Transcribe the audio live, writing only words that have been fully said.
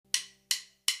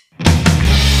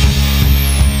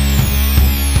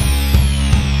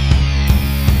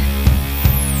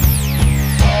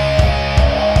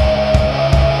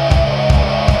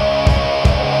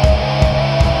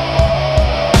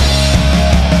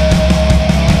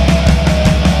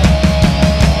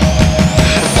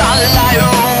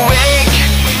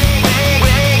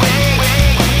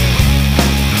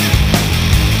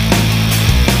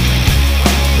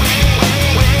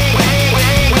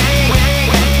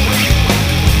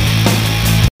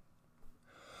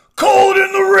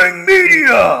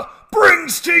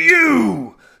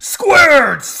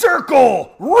Squared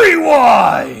Circle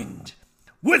Rewind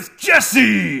with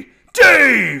Jesse,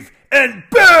 Dave, and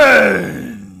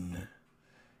Ben.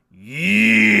 Yeah.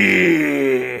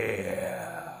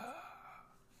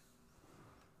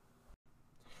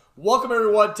 Welcome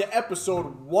everyone to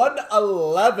episode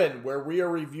 111, where we are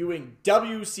reviewing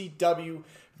WCW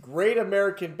Great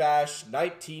American Bash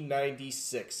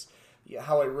 1996. Yeah,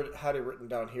 how I had it written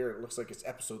down here, it looks like it's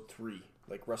episode 3,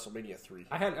 like WrestleMania 3.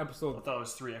 I had episode... I thought it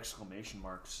was 3 exclamation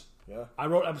marks. Yeah. I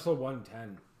wrote episode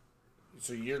 110.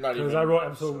 So you're not even... Because I wrote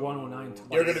episode 109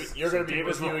 twice. You're gonna be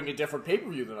reviewing a different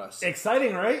pay-per-view than us.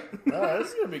 Exciting, right? This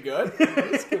is gonna be good.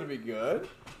 It's gonna be good.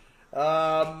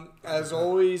 As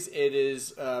always, it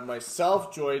is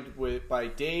myself joined by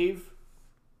Dave.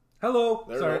 Hello.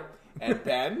 There Sorry. we go. And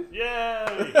Ben.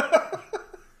 Yay!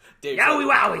 Dave's Yowie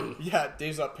wowie! Yeah,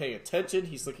 Dave's not paying attention.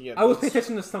 He's looking at I was paying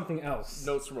attention to something else.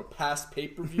 notes from a past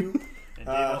pay-per-view. And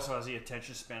Dave also has the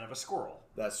attention span of a squirrel.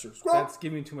 That's true. Squirrel. That's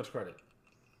giving me too much credit.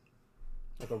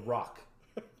 Like a rock.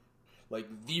 Like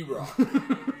The Rock.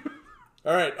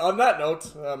 All right, on that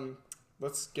note,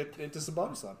 let's get into some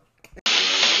Body Slam.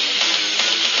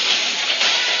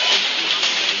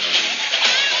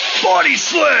 Body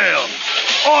Slam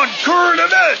on current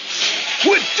events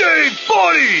with Dave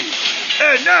Body.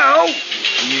 And now,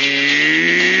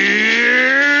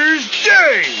 here's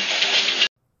Dave.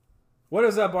 What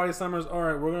is up, Body Slammers?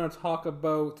 Alright, we're going to talk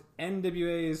about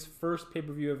NWA's first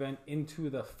pay-per-view event, Into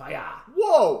the Fire.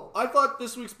 Whoa! I thought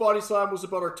this week's Body Slam was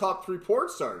about our top 3 porn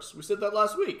stars. We said that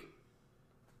last week.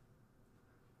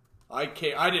 I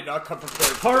did not come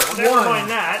prepared. Part Never one. mind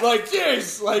that. Like,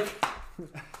 jeez, like...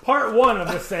 Part one of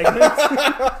this segment.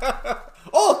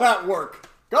 all that work.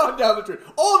 Gone down the drain.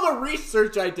 All the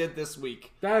research I did this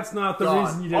week. That's not the God.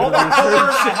 reason you did All the it. porn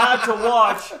I had to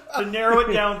watch to narrow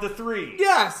it down to 3.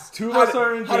 Yes! Two of us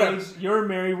are engaged. You're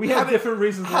married. We have different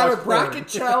reasons to Had a watch bracket porn.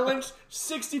 challenge.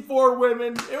 64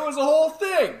 women. It was a whole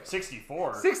thing.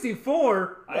 64.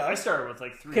 64? I started with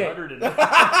like 300. And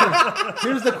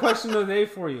Here's the question of the day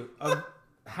for you.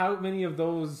 How many of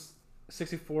those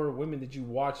 64 women did you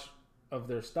watch of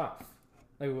their stuff?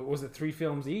 Like, was it 3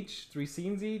 films each? 3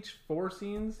 scenes each? 4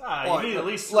 scenes? you need at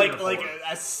least 3 like or 4. like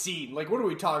a scene. Like, what are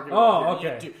we talking Oh, about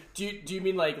here? okay. Do you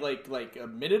mean like a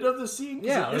minute of the scene? 'Cause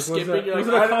Yeah. you're Like, was skipping. it You're a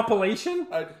like, compilation?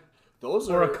 those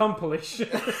Or are a compilation?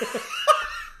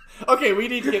 okay. We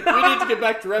need to get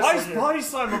back to Why wrestling. is here. Body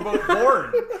Slam about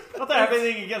porn? Not that I have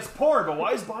anything against porn, but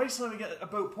why is Body Slam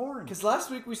about porn? Because last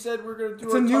week we said we're going to do.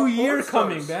 It's our a new top year porn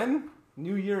coming, stars. Ben.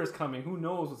 New year is coming. Who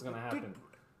knows what's going to happen?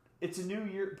 It's a new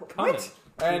year. Coming. What?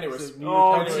 Anyways, It's a new year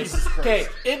Oh, coming. Jesus Christ. okay.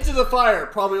 Into the Fire,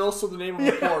 probably also the name of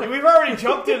the porn. We've already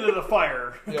jumped into the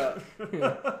fire. Yeah.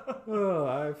 Oh,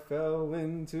 I fell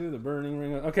into the burning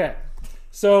ring. Okay.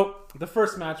 So, the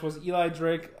first match was Eli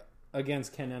Drake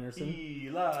against Ken Anderson.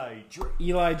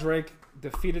 Eli Drake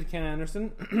defeated Ken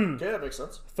Anderson. Okay, that makes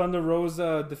sense. Thunder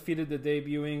Rosa defeated the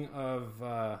debuting of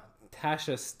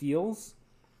Tasha Steelz.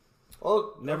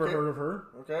 Oh, Never okay. heard of her.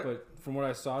 Okay. But from what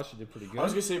I saw, she did pretty good. I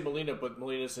was gonna say Melina, but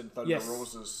Melina's in Thunder Yes.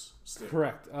 Rosa's stick.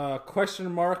 Correct.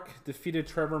 Question Mark defeated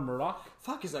Trevor Murdoch.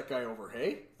 Fuck, is that guy over?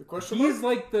 Hey, the question He's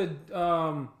mark. like the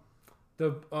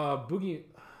boogie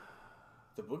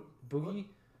The boogeyman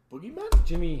Boogeyman.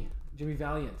 Jimmy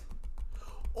Valiant.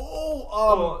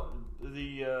 Oh,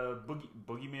 The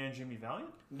Boogeyman Jimmy Valiant?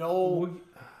 no,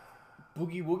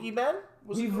 Boogie Woogie Man.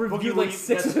 We've Boogie reviewed like Woogie-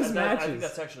 6 of his I matches. think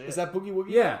that's actually it. Is that Boogie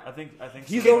Woogie? Yeah. I think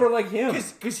He's so. over like him.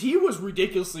 Because he was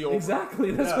ridiculously over.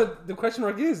 Exactly. That's Yeah. what the question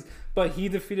mark is. But he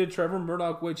defeated Trevor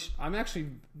Murdoch, which I'm actually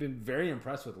been very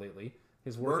impressed with lately.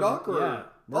 His work. Murdoch or Yeah.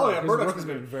 oh yeah, His Murdoch work has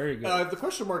been very good. The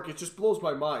question mark, it just blows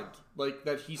my mind. Like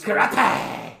that he's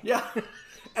Karate! Yeah,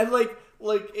 and like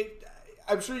it.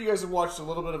 I'm sure you guys have watched a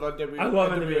little bit of NWA. I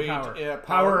love NWA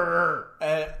Power.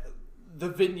 The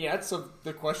vignettes of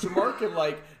the question mark, and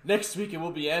like next week it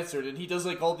will be answered, and he does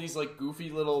like all these like goofy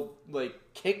little like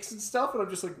kicks and stuff, and I'm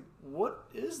just like, what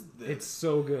is this? It's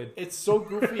so good. It's so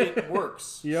goofy it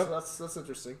works. Yep. So that's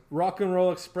interesting. Rock and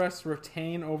Roll Express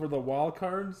retain over the wild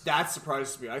cards. That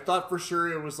surprised me. I thought for sure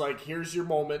it was like, here's your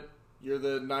moment. You're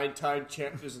the 9-time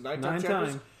champ. Is it 9-time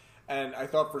champions? And I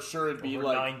thought for sure it'd be Over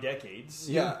like 9 decades.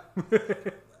 yeah.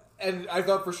 And I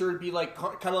thought for sure it'd be like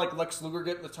kind of like Lex Luger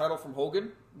getting the title from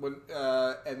Hogan when,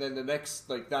 and then the next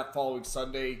like that following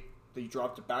Sunday they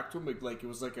dropped it back to him. Like it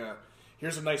was like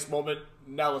here's a nice moment.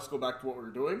 Now let's go back to what we were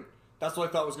doing. That's what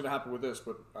I thought was going to happen with this,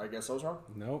 but I guess I was wrong.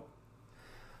 Nope.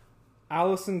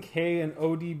 Allison Kay and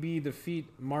ODB defeat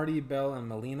Marty Bell and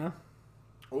Melina.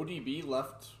 ODB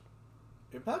left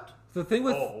Impact? The thing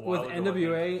with Oh, a while ago,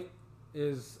 NWA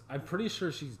is I'm pretty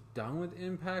sure she's done with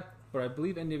Impact, but I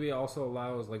believe NWA also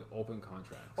allows like open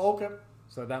contracts. Oh, okay.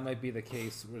 So that might be the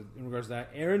case in regards to that.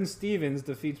 Aaron Stevens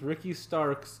defeats Ricky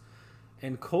Starks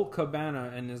and Colt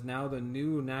Cabana and is now the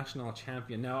new national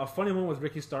champion. Now, a funny one with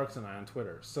Ricky Starks and I on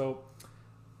Twitter. So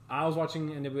I was watching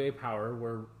NWA Power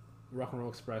where Rock and Roll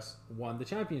Express won the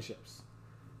championships.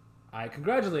 I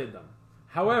congratulated them.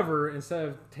 However, instead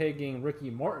of tagging Ricky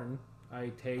Morton,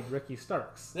 I tagged Ricky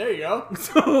Starks. There you go.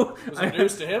 So was it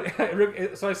news to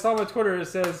him? So I saw on Twitter, it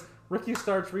says, Ricky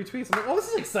Starks retweets. I'm like, oh, this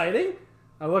is exciting.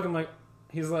 I look, I'm like,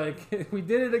 he's like, we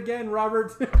did it again,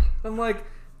 Robert. I'm like,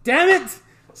 damn it.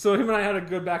 So him and I had a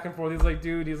good back and forth. He's like,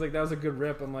 dude, that was a good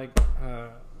rip. I'm like,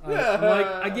 I'm like,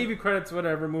 I gave you credits,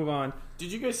 whatever, move on.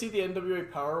 Did you guys see the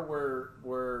NWA Power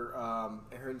where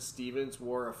Aaron Stevens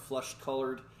wore a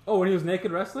flesh-colored... Oh, when he was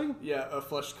naked wrestling? Yeah, a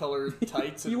flesh-colored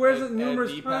tights he wears it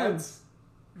numerous times.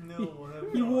 No,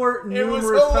 he wore it It was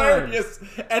hilarious.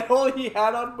 And all he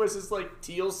had on was his, like,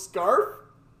 teal scarf.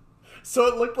 So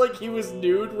it looked like he was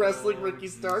nude wrestling Ricky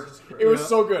Starks. It was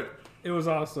so good. It was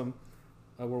awesome.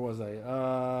 Where was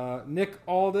I? Nick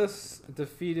Aldis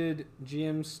defeated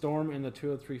GM Storm in the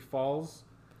 203 Falls.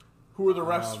 Who were the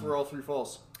refs for all 3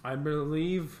 falls? I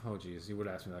believe... Oh, geez, you would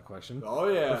ask me that question. Oh,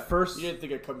 yeah. The first, you didn't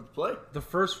think I'd come to play. The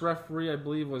first referee, I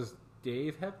believe, was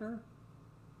Dave Hebner.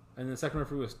 And the second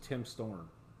referee was Tim Storm.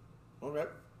 Okay.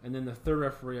 And then the third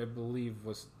referee, I believe,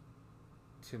 was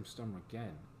Tim Storm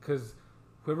again. Because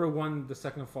whoever won the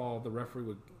second fall, the referee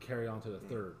would carry on to the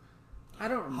third. I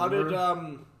don't remember.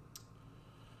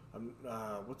 How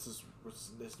did... what's his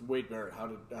Wade Barrett? How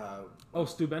did...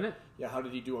 Stu Bennett? Yeah, how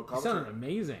did he do a He commentary? sounded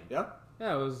amazing. Yeah?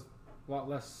 Yeah, it was a lot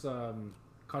less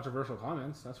controversial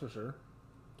comments, that's for sure.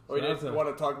 Oh, you didn't want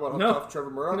to talk about how tough Trevor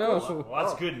Murdoch was? No. Well,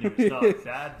 that's good news, not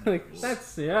bad news. Like,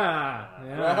 that's, yeah.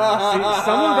 See,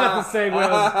 someone got the segue I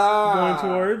was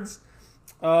going towards.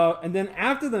 And then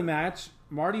after the match,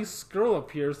 Marty Scurll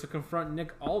appears to confront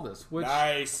Nick Aldis,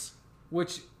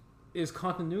 which is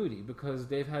continuity because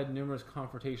they've had numerous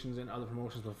confrontations in other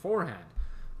promotions beforehand.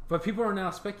 But people are now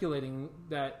speculating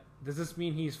that, does this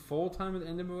mean he's full-time with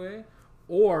NWA?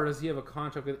 Or does he have a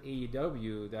contract with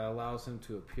AEW that allows him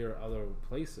to appear other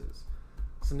places?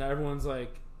 So now everyone's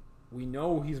like, we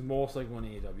know he's most likely on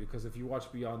AEW because if you watch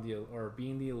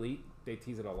Being the Elite, they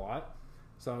tease it a lot.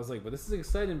 So I was like, but this is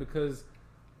exciting because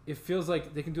it feels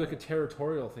like they can do like a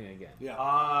territorial thing again.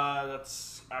 Yeah.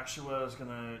 That's actually what I was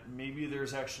gonna. Maybe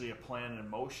there's actually a plan in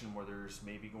motion where there's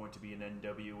maybe going to be an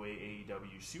NWA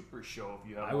AEW Super Show if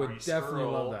you have. I would definitely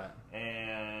love that.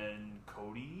 And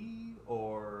Cody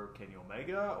or Kenny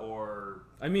Omega or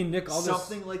Nick Aldis,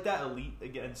 something like that. Elite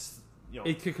against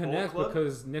it could connect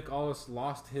because Nick Aldis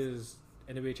lost his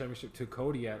NWA Championship to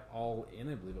Cody at All In,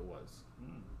 I believe it was.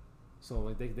 So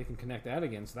like they can connect that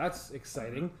again. So that's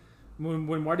exciting.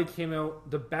 When Marty came out,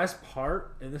 the best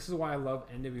part, and this is why I love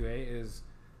NWA, is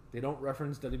they don't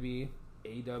reference WWE,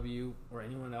 AEW, or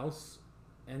anyone else.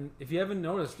 And if you haven't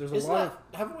noticed, there's a lot of...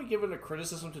 Haven't we given a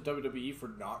criticism to WWE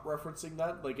for not referencing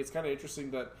that? Like, it's kind of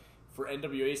interesting that for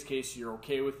NWA's case, you're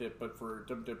okay with it, but for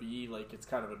WWE, like, it's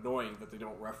kind of annoying that they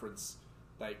don't reference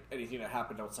like anything that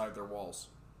happened outside their walls.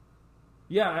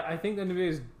 Yeah, I think NWA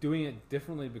is doing it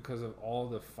differently because of all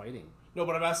the fighting. No,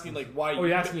 but I'm asking, like, why... Oh,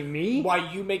 you're asking me?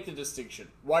 Why you make the distinction.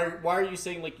 Why are you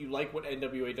saying, like, you like what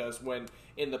NWA does when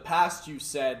in the past you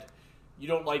said you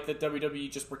don't like that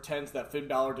WWE just pretends that Finn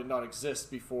Balor did not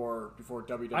exist before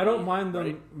WWE? I don't mind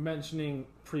them mentioning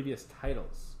previous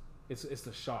titles. It's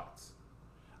the shots.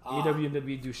 AEW and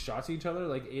WWE do shots at each other.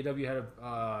 Like, AEW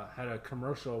had a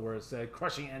commercial where it said,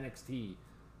 crushing NXT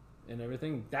and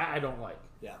everything. That I don't like.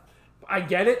 Yeah. I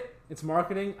get it. It's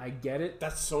marketing. I get it.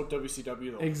 That's so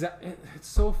WCW, though. Exactly. It's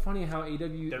so funny how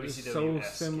AEW is so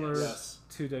similar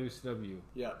to WCW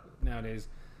nowadays.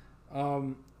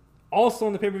 Also,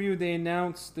 on the pay-per-view, they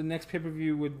announced the next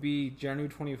pay-per-view would be January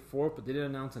 24th, but they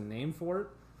didn't announce a name for it.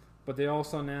 But they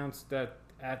also announced that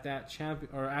at that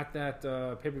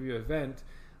pay-per-view event,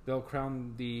 they'll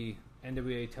crown the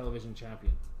NWA Television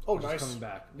Champion. Oh, nice. Coming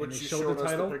back. Which they you showed showed the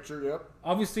title. us the picture, yep.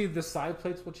 Obviously, the side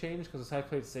plates will change because the side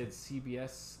plates said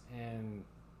CBS and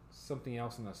something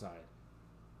else on the side.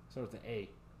 So it's an A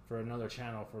for another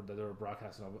channel that they were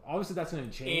broadcasting on. Obviously, that's going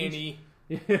to change. Annie.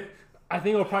 I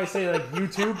think it'll probably say like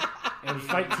YouTube and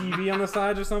Fight TV on the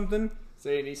side or something.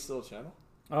 Say Annie's still a channel.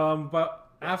 But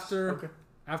after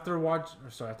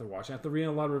reading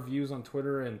a lot of reviews on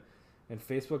Twitter and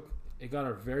Facebook, it got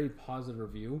a very positive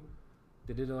review.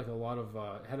 They did like a lot of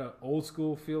had an old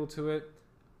school feel to it.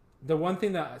 The one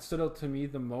thing that stood out to me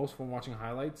the most when watching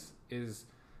highlights is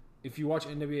if you watch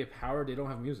NWA Power, they don't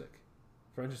have music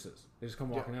for entrances. They just come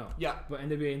walking out. Yeah. But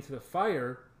NWA Into the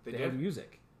Fire, they had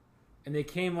music. And they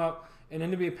came up, and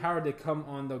NWA Power, they come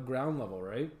on the ground level,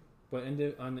 right? But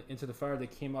into the fire, they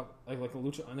came up like a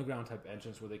Lucha Underground type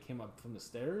entrance where they came up from the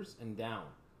stairs and down.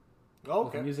 Oh,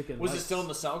 okay. Music and was lights. it still in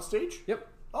the soundstage? Yep.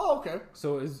 Oh, okay.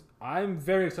 So I'm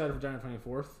very excited for January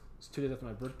 24th. It's 2 days after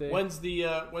my birthday. When's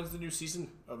the new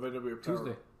season of NWA Power?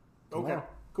 Tuesday. Okay.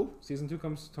 Cool. Season 2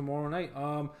 comes tomorrow night.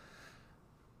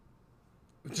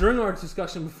 During our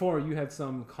discussion before, you had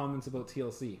some comments about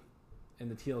TLC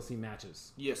and the TLC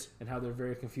matches. Yes. And how they're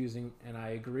very confusing, and I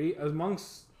agree.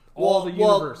 Amongst all the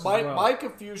universe. My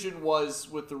confusion was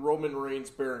with the Roman Reigns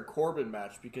Baron Corbin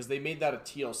match because they made that a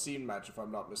TLC match, if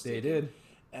I'm not mistaken. They did.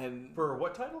 And for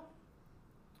what title?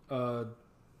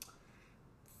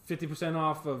 50%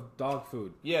 off of dog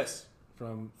food. Yes.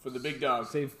 For the big dog.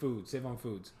 Save on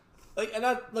foods.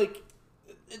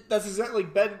 That's exactly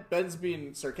Ben's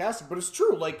being sarcastic, but it's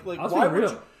true.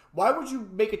 Why would you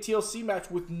make a TLC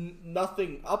match with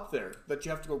nothing up there that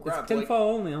you have to go grab? It's pinfall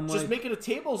only. Just make it a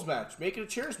tables match. Make it a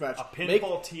chairs match. A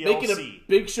pinfall TLC. Make it a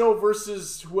Big Show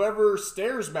versus whoever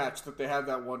stairs match that they had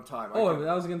that one time. That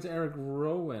was against Eric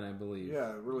Rowan, I believe.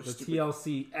 Yeah, really the stupid.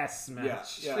 TLCS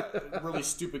match. Yeah, really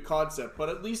stupid concept. But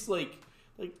at least like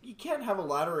you can't have a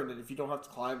ladder in it if you don't have to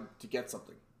climb to get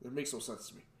something. It makes no sense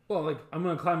to me. Well, I'm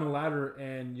going to climb a ladder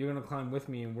and you're going to climm with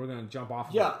me and we're going to jump off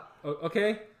of it.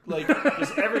 Okay?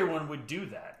 Because everyone would do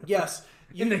that. Yes.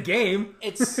 In the game.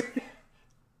 It's...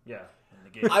 Yeah, in the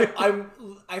game.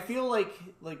 I feel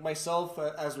like myself,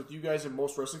 as with you guys and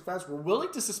most wrestling fans, we're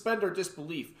willing to suspend our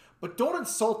disbelief, but don't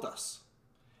insult us.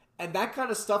 And that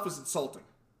kind of stuff is insulting.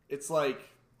 It's like,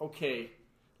 okay,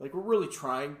 we're really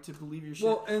trying to believe your shit.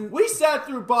 Well, and we sat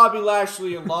through Bobby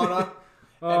Lashley and Lana...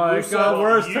 Oh, it got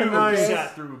worse tonight. You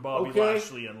sat through Bobby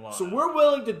Lashley and Lana. So we're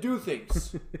willing to do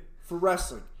things for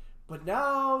wrestling. But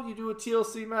now you do a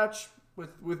TLC match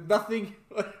with nothing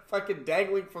fucking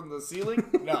dangling from the ceiling?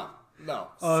 No.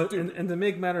 And to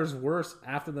make matters worse,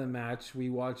 after the match,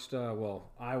 we watched,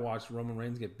 I watched Roman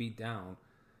Reigns get beat down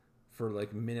for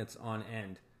minutes on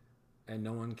end. And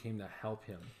no one came to help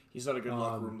him. He's not a good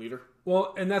locker room leader.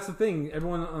 Well, and that's the thing.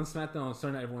 Everyone on SmackDown,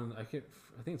 I think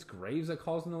it's Graves that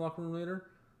calls him the locker room leader.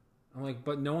 I'm like,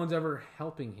 but no one's ever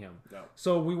helping him. No.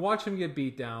 So we watch him get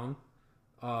beat down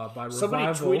by Revival. Somebody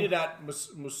tweeted at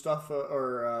Mustafa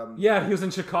or... yeah, he was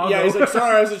in Chicago. Yeah, he's like,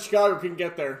 sorry, I was in Chicago, couldn't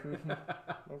get there.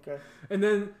 Okay. And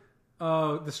then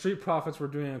the Street Profits were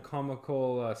doing a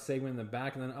comical segment in the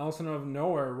back, and then all of a sudden, out of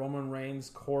nowhere, Roman Reigns,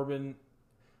 Corbin,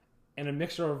 and a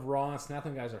mixture of Raw and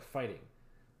SmackDown guys are fighting.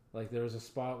 There's a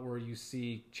spot where you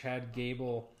see Chad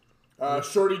Gable...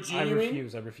 Shorty G, I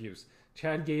refuse.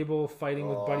 Chad Gable fighting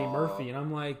with Buddy Murphy, and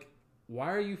I'm like,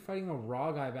 why are you fighting a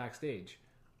Raw guy backstage?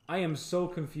 I am so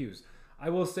confused. I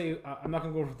will say, I'm not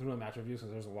going to go through the match reviews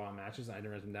because there's a lot of matches and I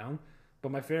didn't write them down,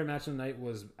 but my favorite match of the night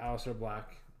was Aleister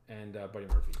Black and Buddy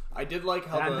Murphy. I did like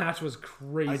how that match was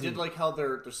crazy. I did like how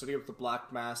they're setting up the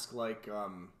black mask like the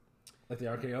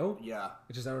RKO? Yeah.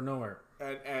 It's just out of nowhere.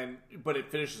 But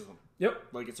it finishes them. Yep.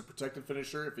 It's a protected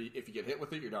finisher. If you get hit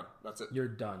with it, you're done. That's it. You're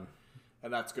done.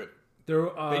 And that's good.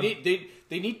 They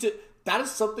need to. That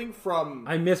is something from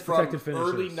protected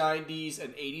finishers. Early '90s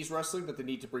and '80s wrestling that they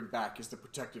need to bring back is the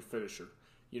protected finisher.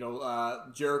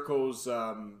 Jericho's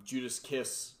Judas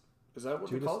Kiss. Is that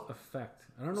what Judas they call it? Effect.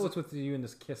 I don't know what's with you and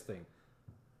this kiss thing.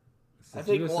 I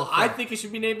think it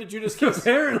should be named the Judas Kiss.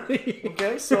 Apparently.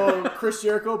 Okay, so Chris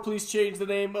Jericho, please change the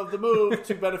name of the move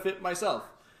to benefit myself.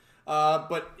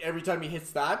 But every time he hits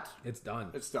that, it's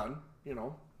done. It's done.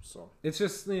 So it's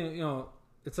just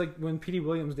it's like when Petey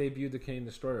Williams debuted the Canadian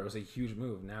Destroyer. It was a huge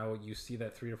move. Now you see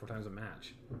that 3 or 4 times a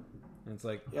match, and it's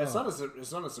like it's not as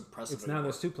impressive. It's now the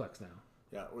suplex now.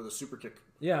 Yeah, or the super kick.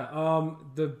 Yeah,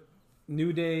 the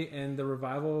New Day and the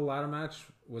Revival ladder match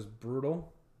was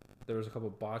brutal. There was a couple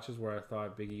of botches where I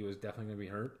thought Big E was definitely going to be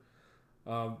hurt.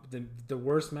 The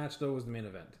worst match though was the main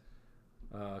event.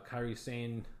 Kairi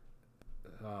Sane.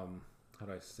 How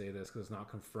do I say this? Because it's not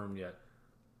confirmed yet.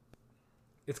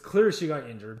 It's clear she got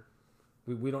injured.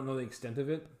 We don't know the extent of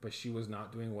it, but she was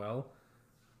not doing well.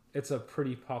 It's a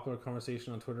pretty popular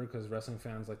conversation on Twitter because wrestling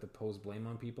fans like to pose blame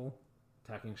on people,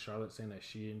 attacking Charlotte, saying that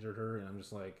she injured her, and I'm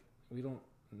just like, we don't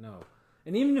know.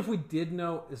 And even if we did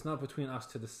know, it's not between us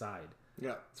to decide.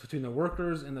 Yeah, it's between the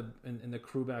workers and the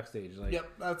crew backstage. Yep,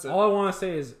 that's it. All I want to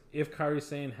say is, if Kairi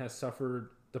Sane has suffered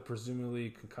the presumably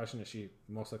concussion that she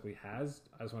most likely has,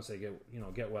 I just want to say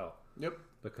get well. Yep.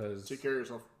 Because take care of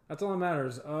yourself. That's all that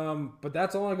matters. But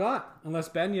that's all I got. Unless,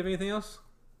 Ben, you have anything else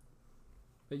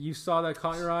that you saw that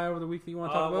caught your eye over the week that you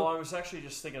want to talk about? Well, I was actually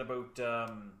just thinking about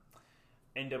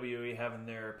NWA having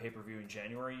their pay-per-view in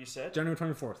January, you said? January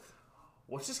 24th.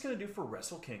 What's this going to do for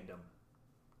Wrestle Kingdom?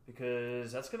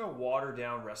 because that's going to water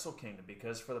down Wrestle Kingdom.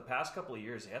 Because for the past couple of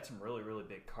years, they had some really, really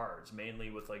big cards, mainly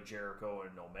with like Jericho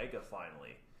and Omega.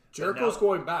 Finally, Jericho's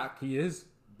going back. He is,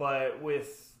 but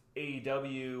with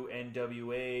AEW,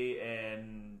 NWA,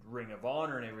 and Ring of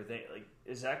Honor and everything, like,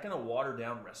 is that going to water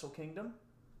down Wrestle Kingdom?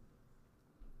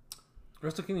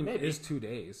 Wrestle Kingdom is 2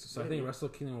 days, so I think Wrestle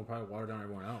Kingdom will probably water down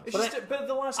everyone else. But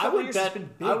the last couple of years has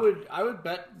been big. I would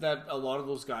bet that a lot of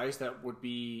those guys that would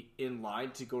be in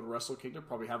line to go to Wrestle Kingdom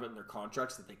probably have it in their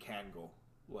contracts that they can go.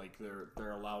 Like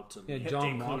they're allowed to. Yeah,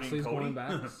 John Moxley's Cody. going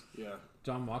back. Yeah,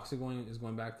 John Moxley is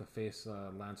going back to face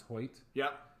Lance Hoyt. Yeah,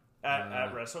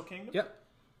 at Wrestle Kingdom. Yep.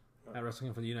 At Wrestle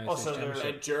Kingdom for the United States Championship.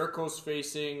 And Jericho's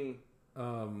facing.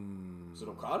 Is it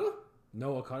Okada?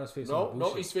 No, Okada's facing.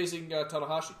 No, he's facing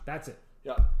Tanahashi. That's it.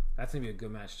 Yeah. That's going to be a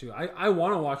good match, too. I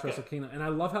want to watch Wrestle Kingdom, and I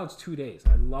love how it's 2 days.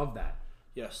 I love that.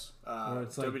 Yes.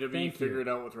 It's like, WWE, figure it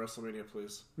out with WrestleMania,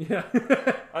 please. Yeah.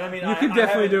 I mean, you can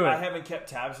definitely do it. I haven't kept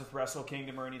tabs with Wrestle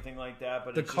Kingdom or anything like that,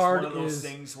 but the it's card just one of those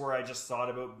things where I just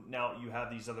thought about, now you have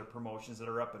these other promotions that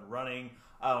are up and running.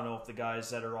 I don't know if the guys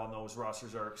that are on those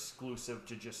rosters are exclusive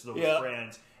to just those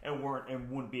brands and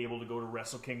wouldn't be able to go to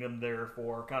Wrestle Kingdom,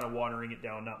 therefore kind of watering it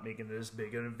down, not making it as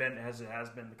big an event as it has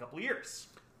been in a couple of years.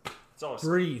 It's all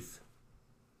breathe.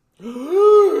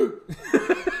 I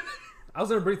was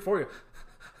gonna breathe for you.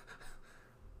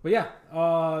 But yeah, do you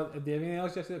have anything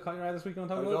else you have to caught your eye this week you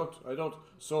want to talk about? I don't.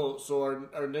 So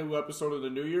our new episode of the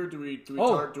new year, do we do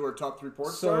our top 3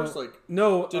 porn stars? Like,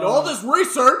 no. Did all this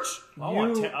research?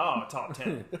 Top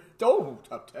 10.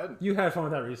 Top 10. You had fun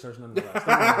with that research nonetheless.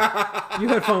 You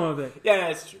had fun with it. Yeah,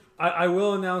 that's true. I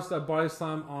will announce that Body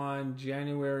Slam on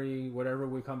January, whatever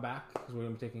we come back, because we're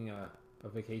going to be taking a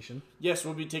vacation. Yes,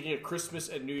 we'll be taking a Christmas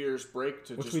and New Year's break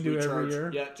to which just we do recharge. every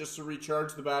year. Yeah, just to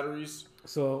recharge the batteries.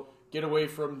 So get away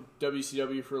from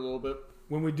WCW for a little bit.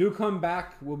 When we do come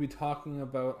back, we'll be talking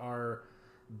about our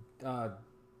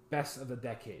best of the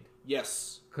decade.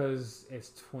 Yes, because it's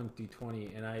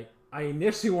 2020, and I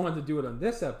initially wanted to do it on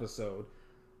this episode,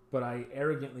 but I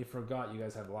arrogantly forgot you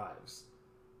guys have lives.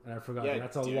 And I forgot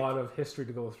that's a lot of history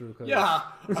to go through.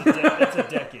 That's a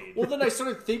decade. Well, then I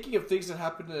started thinking of things that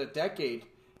happened in a decade.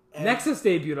 Nexus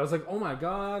debuted. I was like, oh my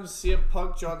god. CM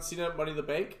Punk, John Cena at Money in the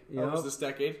Bank. That was this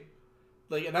decade.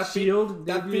 Like, and that Shield.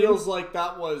 That feels like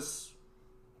that was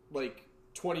like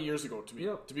 20 years ago to me,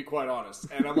 to be quite honest.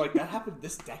 And I'm like, that happened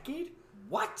this decade?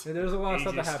 What? And there's a lot of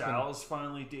stuff that happened. Styles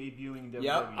finally debuting WWE.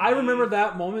 Yep. I remember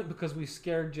that moment because we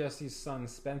scared Jesse's son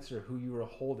Spencer, who you were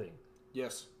holding.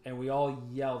 Yes. And we all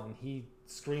yelled, and he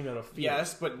screamed out of fear.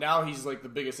 Yes, but now he's like the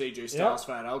biggest AJ Styles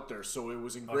fan out there, so it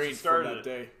was ingrained from that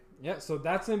day. Yeah, so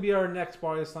that's going to be our next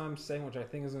Body Slam segment, which I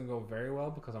think is going to go very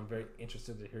well because I'm very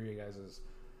interested to hear you guys'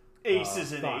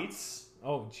 Aces and Eights.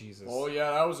 Oh, Jesus. Oh, yeah,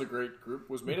 that was a great group.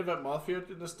 Was Main Event Mafia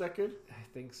in this decade? I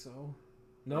think so.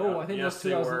 No, I think that's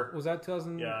 2000. Was that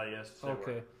 2000? Yeah, yes.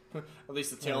 Okay. At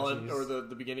least the tail end or the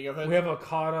beginning of it. We have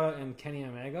Okada and Kenny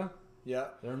Omega. Yeah.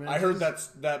 I heard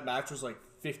that match was like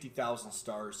 50,000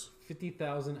 stars.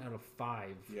 50,000 out of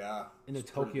 5. Yeah. In the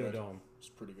Tokyo Dome. It's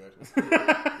pretty good.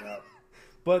 Yeah.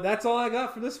 But that's all I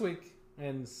got for this week.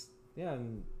 And yeah,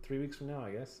 in 3 weeks from now,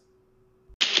 I guess.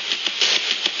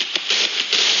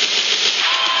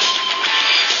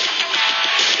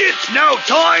 It's now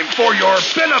time for your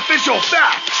beneficial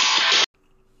facts.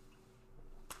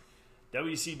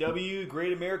 WCW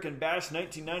Great American Bash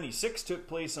 1996 took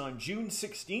place on June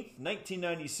 16th,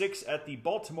 1996 at the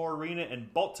Baltimore Arena in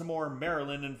Baltimore,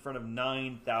 Maryland in front of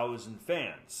 9,000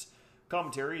 fans.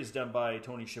 Commentary is done by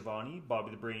Tony Schiavone,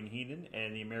 Bobby the Brain Heenan,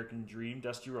 and the American Dream,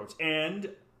 Dusty Rhodes, and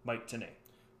Mike Tenay.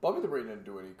 Bobby the Brain didn't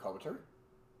do any commentary.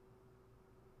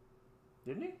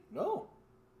 Didn't he? No.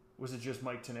 Was it just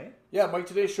Mike Tenay? Yeah, Mike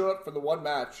Tenay showed up for the one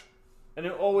match. And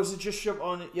was it just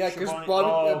Schiavone? Yeah,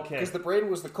 because the Brain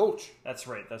was the coach. That's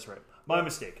right. My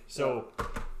mistake. So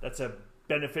that's a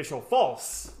beneficial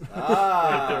false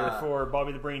right there for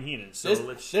Bobby the Brain Heenan. So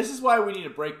this is why we need a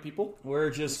break, people. We're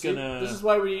just gonna. This is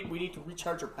why we need to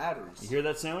recharge our batteries. You hear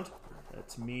that sound?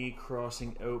 That's me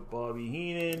crossing out Bobby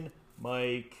Heenan,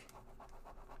 Mike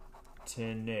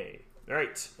Tenay. All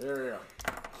right. There we go.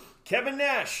 Kevin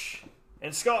Nash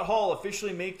and Scott Hall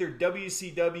officially make their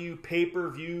WCW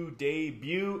pay-per-view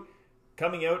debut,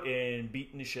 coming out and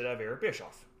beating the shit out of Eric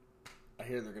Bischoff. I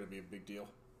hear they're going to be a big deal.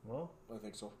 Well, I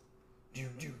think so.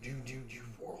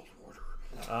 World Order.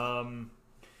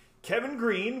 Kevin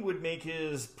Greene would make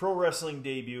his pro wrestling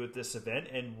debut at this event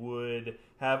and would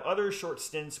have other short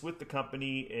stints with the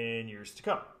company in years to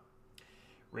come.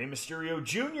 Rey Mysterio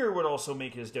Jr. would also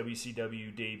make his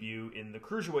WCW debut in the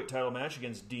Cruiserweight title match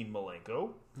against Dean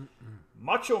Malenko.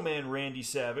 Macho Man Randy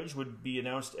Savage would be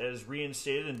announced as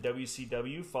reinstated in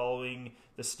WCW following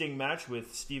the Sting match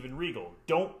with Steven Regal.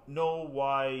 Don't know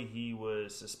why he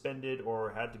was suspended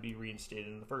or had to be reinstated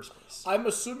in the first place. I'm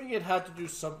assuming it had to do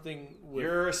something with...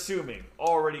 You're assuming.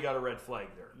 Already got a red flag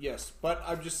there. Yes, but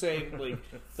I'm just saying, like,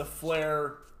 the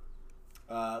Flair,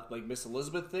 like, Miss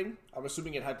Elizabeth thing, I'm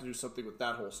assuming it had to do something with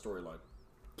that whole storyline.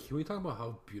 Can we talk about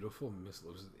how beautiful Miss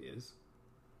Elizabeth is?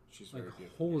 She's very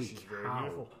beautiful. Holy She's cow. very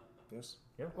beautiful. Yes.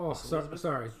 Yeah. Oh,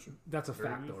 sorry. That's a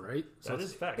fact, though, right? That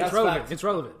is fact. It's That's relevant. fact. It's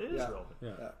relevant. It is Yeah. relevant.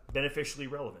 Yeah. Beneficially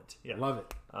relevant. Yeah. Love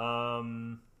it.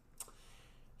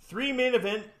 3 main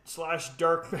event /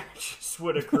 dark matches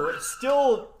would occur.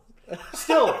 Still,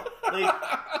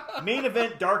 like, main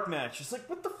event dark match. It's like,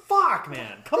 what the fuck,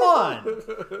 man? Come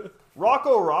on.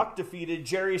 Rocco Rock defeated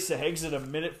Jerry Sags in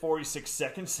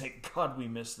 1:46. Thank God we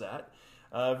missed that.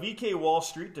 VK Wall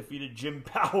Street defeated Jim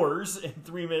Powers in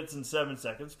 3 minutes and 7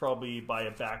 seconds, probably by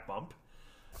a back bump.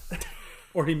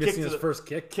 Or he missing his first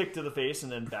kick. Kick to the face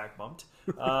and then back bumped.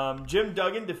 Jim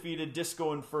Duggan defeated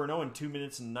Disco Inferno in 2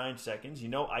 minutes and 9 seconds. You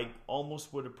know, I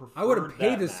almost would have preferred I would have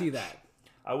paid to match. see that.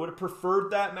 I would have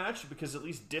preferred that match because at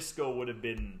least Disco would have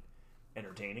been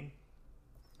entertaining.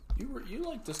 You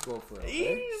like Disco Inferno, right?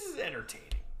 He's entertaining.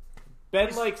 Ben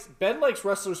likes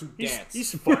wrestlers who dance.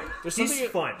 He's fun. There's He's something,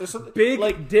 fun. There's something Big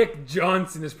like Dick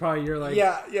Johnson is probably your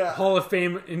Hall of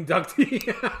Fame inductee.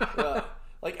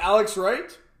 like Alex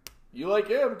Wright. You like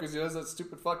him because he does that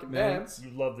stupid fucking dance.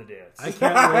 You love the dance. I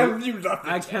can't wait. You love the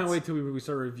I can't dance. wait till we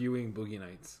start reviewing Boogie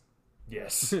Nights.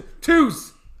 Yes.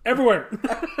 Twos everywhere.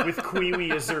 With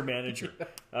Queewee as their manager.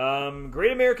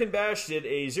 Great American Bash did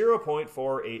a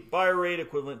 0.48 buy rate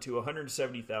equivalent to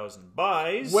 170,000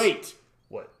 buys. Wait.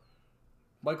 What?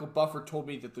 Michael Buffer told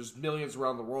me that there's millions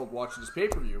around the world watching this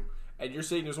pay-per-view, and you're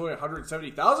saying there's only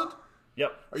 170,000?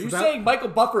 Yep. Are you saying Michael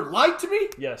Buffer lied to me?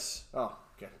 Yes. Oh,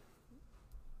 okay.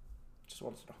 Just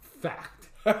wanted to know. Fact.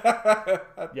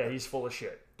 Yeah, he's full of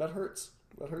shit. That hurts.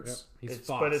 That hurts. He's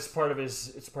But it's part of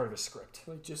his script.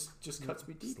 It just cuts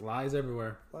me deep. lies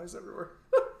everywhere. Lies everywhere.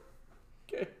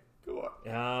 Okay, go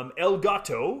on. El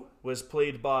Gato was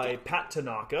played by Pat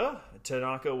Tanaka.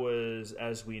 Tanaka was,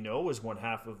 as we know, was one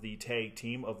half of the tag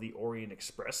team of the Orient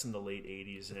Express in the late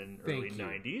 80s and early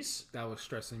 90s. That was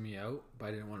stressing me out, but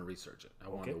I didn't want to research it. I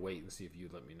wanted to wait and see if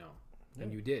you'd let me know.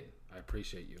 And you did. I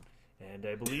appreciate you. And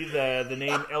I believe the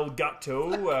name El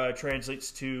Gato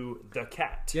translates to the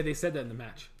cat. Yeah, they said that in the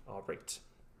match. All right.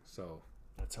 So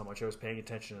That's how much I was paying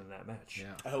attention in that match.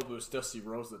 yeah. I hope it was Dusty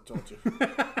Rose that told you.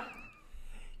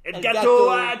 El Gato,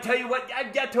 I tell you what,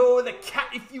 El Gato, the cat,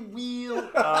 if you will.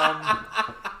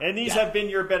 And these have been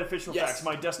your beneficial facts.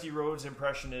 My Dusty Rhodes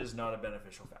impression is not a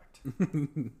beneficial fact.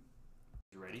 You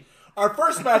ready? Our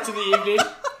first match of the evening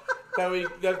We've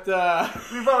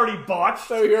already botched.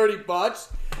 that we already botched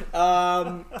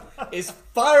is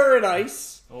Fire and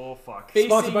Ice. Oh, fuck.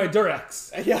 Sponsored by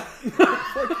Durex. Yeah. Is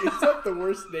that the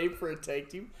worst name for a tag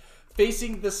team?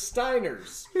 Facing the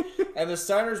Steiners. And the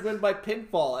Steiners win by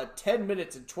pinfall at 10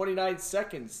 minutes and 29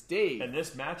 seconds. Dave. And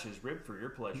this match is ribbed for your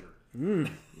pleasure.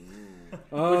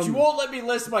 But you won't let me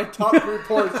list my top 3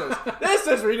 porn stars. This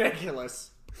is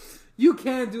ridiculous. You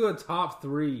can't do a top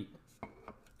 3.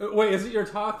 Wait, is it your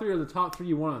top 3 or the top 3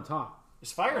 you want on top?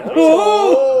 Is Fire and Ice?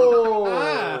 Oh!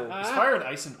 Is Fire and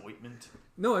Ice an ointment?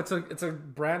 No, it's a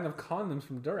brand of condoms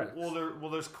from Durex.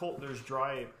 There's cold, there's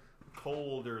dry,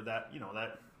 cold, or that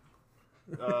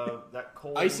that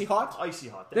cold. Icy hot? Icy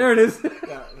hot. There it is.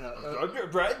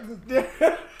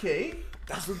 Okay.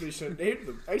 That's what they should have named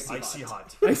them. Icy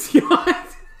hot. Icy hot.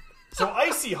 So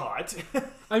Icy Hot.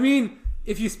 I mean,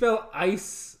 if you spell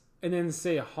ice and then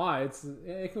say hot,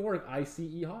 it can work.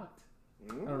 ICE hot.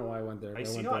 I don't know why I went there.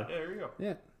 Icy Hot. There you go.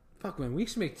 Yeah. Fuck, man. We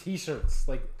should make t-shirts.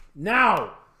 Like,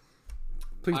 now.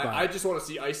 Please buy I it. just want to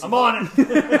see Icy I'm Hot. on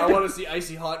it. I want to see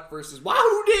Icy Hot versus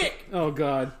Wahoo Dick! Oh,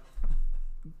 God.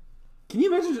 Can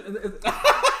you imagine...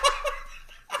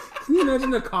 Can you imagine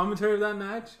the commentary of that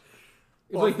match?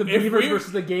 It's like the Beavers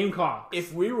versus the Gamecocks.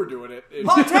 If we were doing it...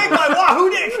 Hot tag by Wahoo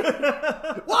Dick.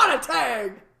 What a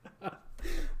tag!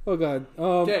 Oh, God.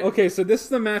 Okay, so this is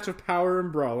the match of power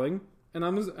and brawling, and I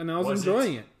was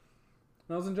enjoying it.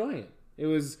 I was enjoying it. It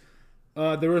was...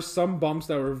 there were some bumps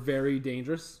that were very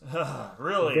dangerous.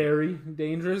 Really? Very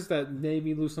dangerous that made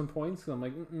me lose some points. So I'm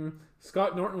like,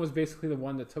 Scott Norton was basically the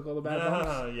one that took all the bad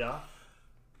bumps. Yeah.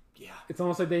 Yeah. It's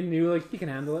almost like they knew, like, he can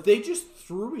handle it. They just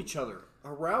threw each other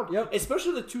around. Yep.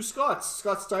 Especially the two Scotts.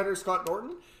 Scott Steiner, Scott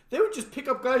Norton. They would just pick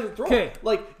up guys and throw. Okay.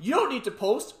 Like, you don't need to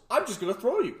post. I'm just going to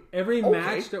throw you. Every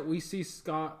match that we see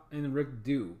Scott and Rick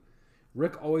do,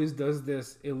 Rick always does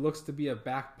this. It looks to be a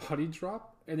back body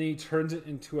drop, and then he turns it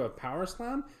into a power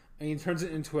slam, and he turns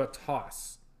it into a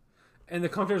toss. And the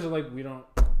commentators are like, we don't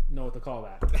know what to call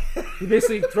that. He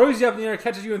basically throws you up in the air,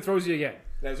 catches you, and throws you again.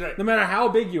 That's right. No matter how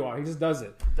big you are, he just does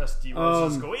it. Dusty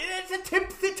Rhodes just go, it's a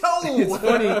tipsy toe! It's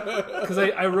funny, because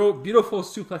I wrote beautiful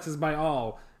suplexes by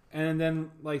all, and then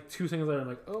like 2 seconds later, I'm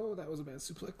like, oh, that was a bad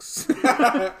suplex.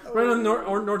 Right on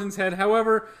Norton's head.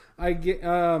 However, I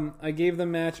gave the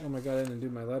match, oh my god, I didn't do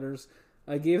my letters.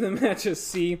 I gave the match a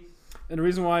C, and the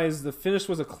reason why is the finish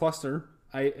was a cluster,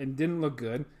 and didn't look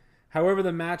good. However,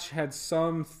 the match had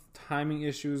some timing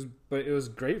issues, but it was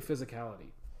great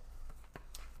physicality.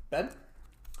 Ben?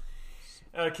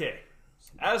 Okay.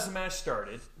 As the match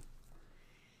started,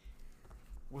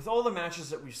 with all the matches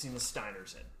that we've seen the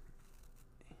Steiners in,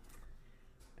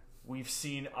 we've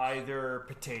seen either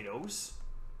potatoes,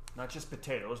 not just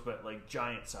potatoes, but like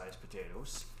giant-sized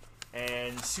potatoes,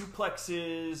 and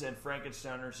suplexes and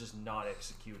Frankensteiners just not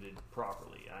executed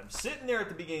properly. I'm sitting there at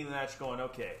the beginning of the match going,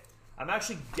 okay, I'm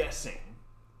actually guessing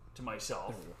to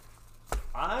myself,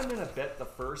 I'm going to bet the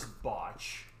first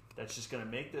botch that's just going to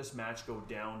make this match go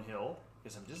downhill,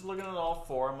 because I'm just looking at all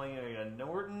 4. I'm like, I got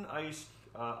Norton, Ice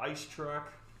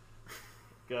Truck,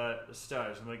 got the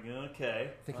Stars. I'm like, okay,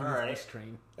 I think all he means right. Ice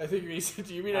Train. I think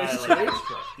do you mean I Ice like Train? Ice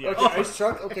Truck. Yeah. Okay, Ice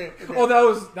Truck? Okay. Oh,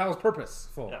 that was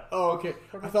purposeful. Yeah. Oh, okay.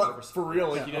 I thought for real,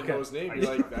 like you didn't okay. know his name.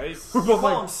 You're like, nice. You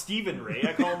call him Steven Ray.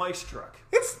 I call him Ice Truck.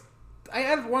 I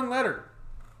added 1 letter.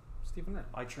 Stephen Ray.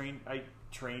 I changed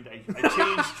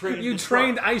You the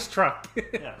trained truck. Ice Truck.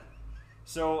 Yeah.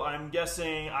 So I'm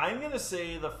guessing, I'm going to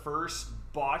say the first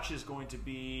botch is going to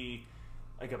be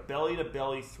like a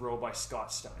belly-to-belly throw by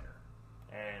Scott Steiner.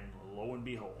 And lo and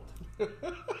behold.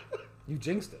 You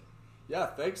jinxed it. Yeah,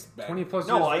 thanks, Ben. 20 plus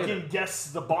No, years I later. can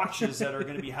guess the botches that are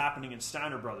going to be happening in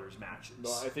Steiner Brothers matches.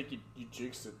 No, I think you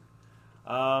jinxed it.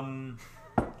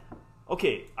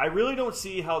 Okay, I really don't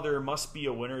see how there must be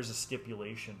a winner as a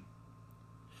stipulation.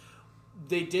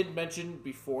 They did mention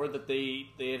before that they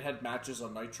had matches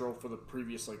on Nitro for the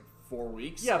previous 4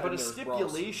 weeks. Yeah, but and a there was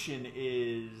brawls. stipulation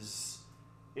is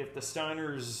if the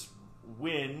Steiners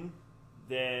win,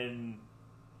 then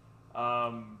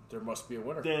There must be a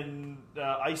winner. then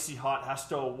Icy Hot has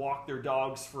to walk their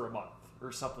dogs for a month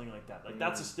or something like that. Like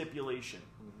that's a stipulation.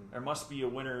 Mm-hmm. There must be a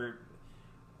winner.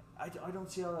 I don't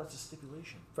see how that's a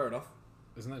stipulation. Fair enough.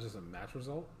 Isn't that just a match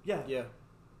result? Yeah. Yeah.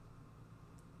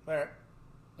 All right.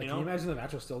 Like, You can you know? imagine the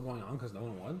match was still going on because no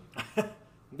one won?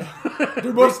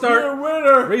 There must be a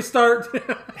winner. Restart.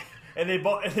 And they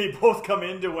both come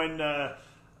into when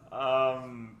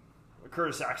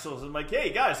Curtis Axel's like,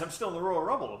 hey guys, I'm still in the Royal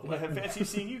Rumble. I have fancy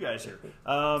seeing you guys here.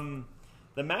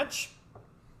 The match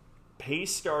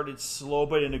pace started slow,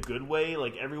 but in a good way.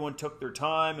 Like everyone took their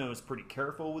time and was pretty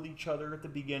careful with each other at the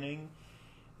beginning.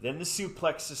 Then the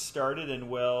suplexes started, and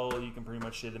well, you can pretty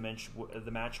much say the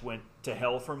match went to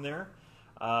hell from there.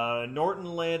 Norton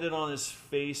landed on his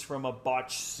face from a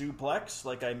botched suplex,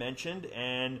 like I mentioned,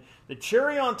 and the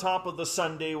cherry on top of the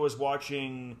sundae was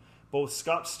watching both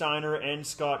Scott Steiner and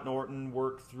Scott Norton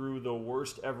work through the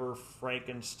worst ever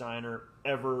Frankensteiner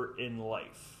ever in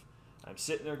life. I'm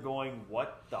sitting there going,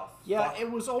 what the fuck it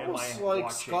was am almost I like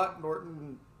watching? Scott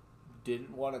Norton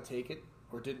didn't want to take it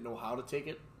or didn't know how to take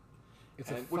it.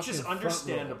 Which is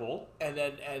understandable. And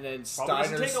then Probably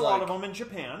Steiner's doesn't take a lot of them in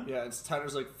Japan. Yeah, and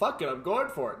Steiner's like, fuck it, I'm going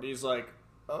for it. And he's like,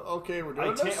 okay, we're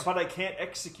doing this. But I can't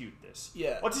execute this.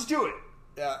 Yeah. Let's just do it.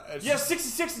 Yeah, You have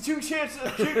 62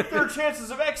 third chances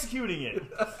of executing it.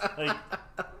 Like,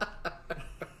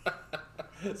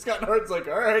 Scott Norton's like,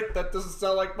 all right, that doesn't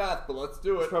sound like math, but let's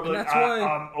do it. probably And like, that's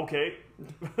why- okay.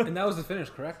 And that was the finish,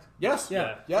 correct? Yes.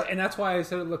 Yeah. Yeah. And that's why I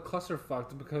said it looked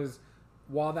clusterfucked, because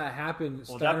while that happened,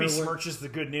 Well, Steiner that besmirches the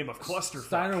good name of Clusterfuck.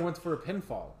 Steiner went for a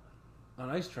pinfall on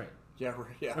Ice Train Yeah.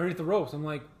 Yeah. underneath the ropes. I'm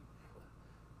like,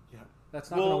 Yeah. that's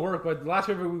not going to work. But last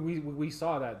year we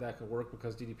saw that could work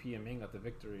because DDP and Ming got the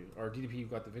victory, or DDP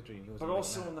got the victory. And he was But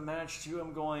also in the match too,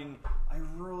 I'm going, I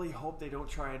really hope they don't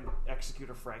try and execute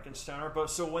a Frankensteiner. But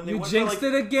so when they You went jinxed for,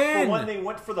 it again! But when they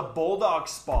went for the Bulldog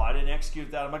spot and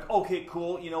executed that, I'm like, okay,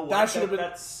 cool. You know what? That should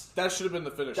have been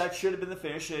the finish. That should have been the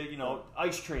finish.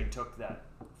 Ice Train took that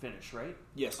finish, right?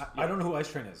 Yes. I don't know who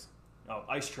Ice Train is. Oh,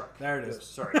 Ice Truck. There it is.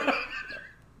 Sorry.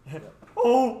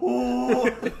 Oh.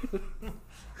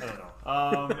 I don't know.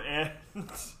 And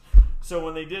so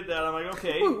when they did that, I'm like,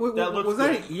 okay, that looks was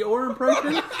good. that an Eeyore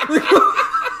impression?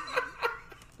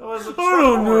 That was a I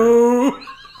don't know.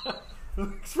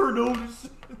 Thanks for noticing.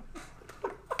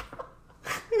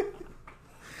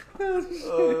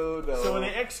 Oh, no. So when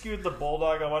they executed the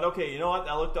Bulldog, I went, okay, you know what?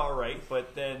 That looked all right.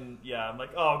 But then, yeah, I'm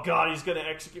like, oh, God, he's going to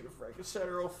execute Frankenstein.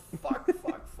 Oh, fuck.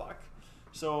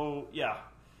 So, yeah,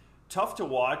 tough to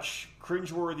watch.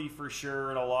 Cringeworthy for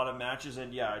sure in a lot of matches.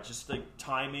 And, yeah, just like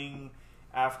timing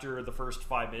after the first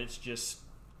 5 minutes just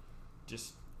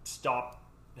stopped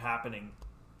happening.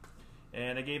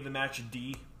 And I gave the match a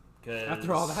D.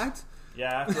 After all that?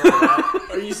 Yeah, after all that.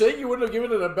 Are you saying you wouldn't have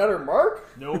given it a better mark?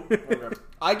 Nope. Okay.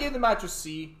 I gave the match a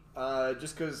C,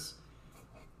 just because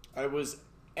I was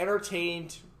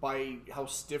entertained by how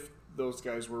stiff those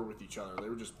guys were with each other. They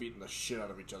were just beating the shit out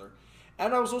of each other.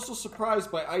 And I was also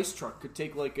surprised by Ice Truck could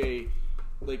take an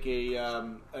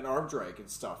arm drag and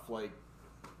stuff. Like,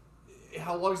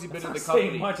 how long has he been in the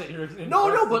company?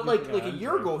 But like a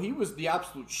year ago, he was the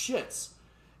absolute shits.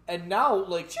 And now,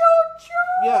 like,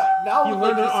 now you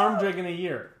learned an arm drag in a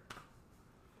year.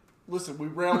 Listen, we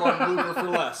rail on Luger for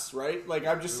less, right? Like,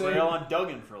 I'm just saying, rail on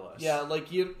Duggan for less. Yeah,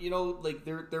 like you know, like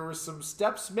there were some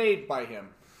steps made by him,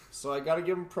 so I got to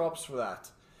give him props for that.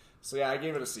 So yeah, I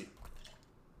gave it a C.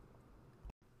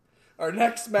 Our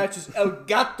next match is El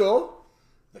Gato,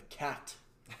 the cat,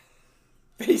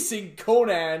 facing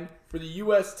Conan for the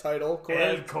U.S. title.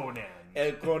 El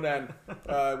Conan,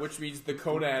 which means the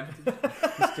Conan.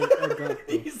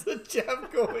 He's the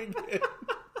champ going in.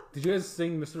 Did you guys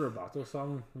sing Mr. Roboto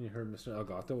song when you heard Mr.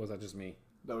 Elgato? Was that just me?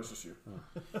 That was just you.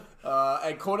 Oh.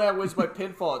 And Conan wins by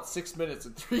pinfall at 6 minutes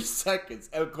and 3 seconds.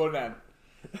 El Conan.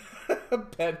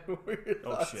 Ben, what were your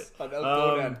thoughts on El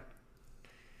Conan?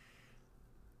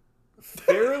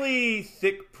 Fairly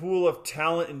thick pool of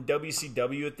talent in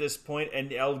WCW at this point,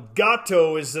 and El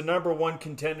Gato is the #1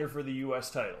 contender for the U.S.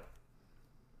 title.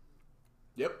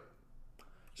 Yep.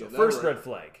 So first red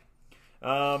flag.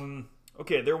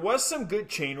 Okay, there was some good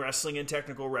chain wrestling and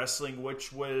technical wrestling,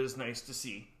 which was nice to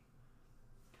see.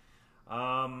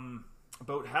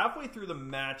 About halfway through the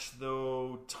match,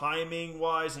 though,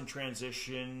 timing-wise and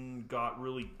transition got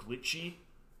really glitchy.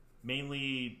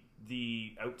 Mainly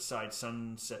the outside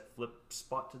sunset flip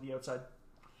spot to the outside.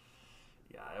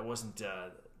 Yeah, it wasn't...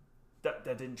 that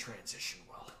didn't transition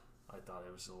well. I thought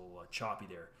it was a little choppy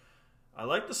there. I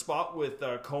like the spot with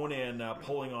Conan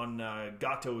pulling on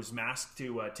Gato's mask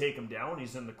to take him down.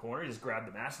 He's in the corner. He just grabbed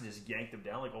the mask and just yanked him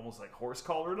down, like almost like horse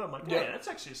collared him. I'm like, yeah, that's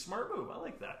actually a smart move. I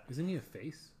like that. Isn't he a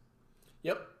face?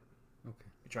 Yep. Okay.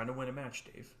 You're trying to win a match,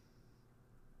 Dave.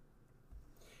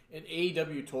 And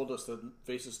AEW told us that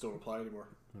faces don't apply anymore.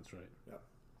 That's right.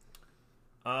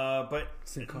 Yeah. But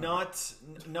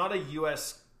not a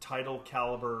U.S. title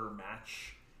caliber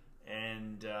match.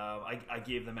 And I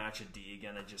gave the match a D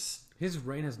again. His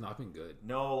reign has not been good.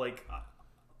 No, like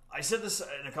I said this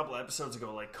in a couple of episodes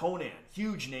ago. Like Conan,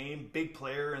 huge name, big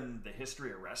player in the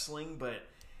history of wrestling, but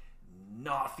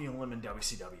not feeling him in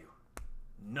WCW.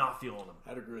 Not feeling him.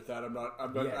 I'd agree with that. I'm not.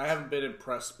 I haven't been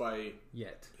impressed by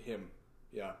him.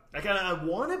 Yeah. I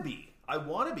want to be.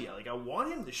 Like I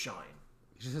want him to shine.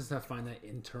 He just has to find that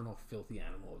internal filthy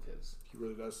animal of his. He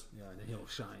really does. Yeah, and then he'll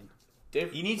shine.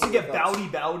 Dave, he needs to get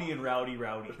bowdy and rowdy.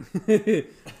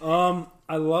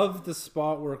 I love the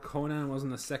spot where Conan was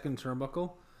in the second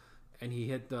turnbuckle and he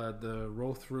hit the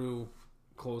roll through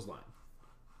clothesline.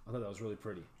 I thought that was really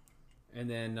pretty. And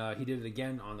then he did it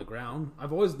again on the ground.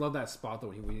 I've always loved that spot though.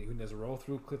 When he does a roll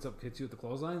through, hits you with the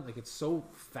clothesline. Like it's so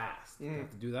fast to have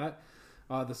to do that.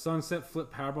 The sunset flip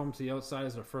powerbomb to the outside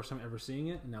is our first time ever seeing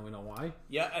it, and now we know why.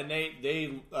 Yeah, and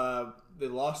they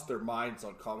lost their minds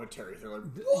on commentary. They're like,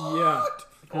 what? Yeah.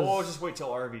 Oh, just wait till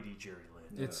RVD Jerry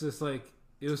Lynn. It's just like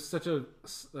it was such a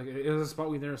it was a spot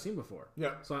we've never seen before.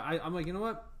 Yeah. So I'm like, you know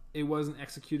what? It wasn't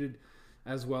executed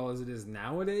as well as it is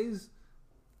nowadays,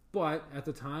 but at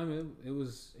the time it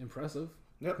was impressive.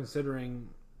 Yep. Considering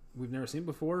we've never seen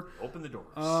before. Open the doors.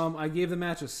 I gave the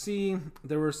match a C.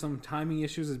 There were some timing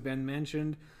issues, as Ben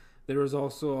mentioned. There was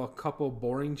also a couple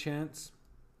boring chants.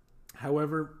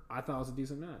 However, I thought it was a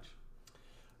decent match.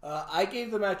 I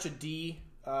gave the match a D.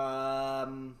 There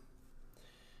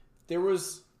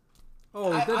was.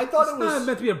 I thought it was not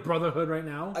meant to be a brotherhood right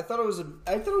now. I thought it was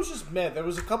just meh. There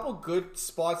was a couple good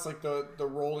spots like the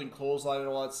rolling clothesline and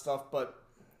all that stuff, but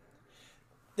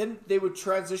then they would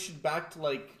transition back to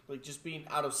like just being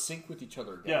out of sync with each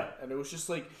other again. Yeah. And it was just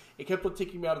like it kept on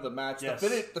taking me out of the match. Yes.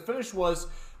 The finish was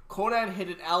Conan hit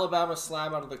an Alabama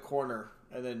slam out of the corner,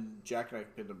 and then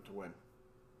Jackknife pinned him to win.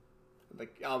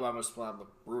 Like Alabama slam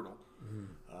looked brutal.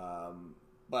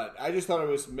 But I just thought it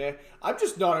was meh. I'm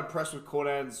just not impressed with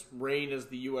Conan's reign as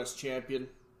the U.S. champion.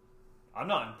 I'm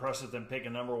not impressed with them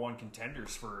picking #1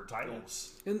 contenders for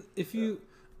titles. And if you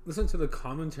listen to the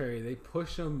commentary, they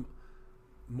push him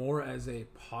more as a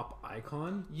pop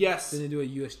icon Yes. than they do a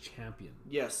U.S. champion.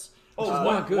 Yes.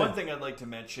 One thing I'd like to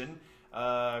mention,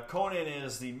 Conan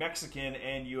is the Mexican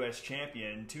and U.S.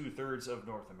 champion, 2/3 of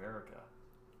North America.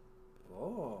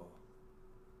 Oh.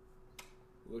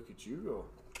 Look at you go.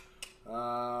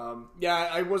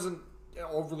 I wasn't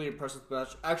overly impressed with the match.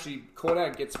 Actually,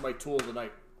 Conan gets my tool of the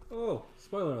night. Oh,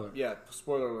 spoiler alert. Yeah,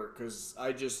 spoiler alert, because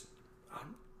I'm just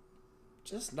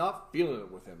not feeling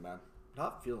it with him, man.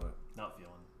 Not feeling it. Not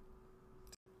feeling.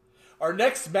 Our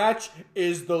next match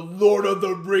is the Lord of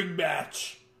the Ring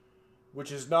match,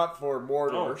 which is not for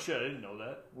Mordor. Oh, shit, I didn't know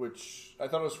that. Which I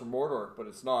thought it was for Mordor, but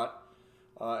it's not.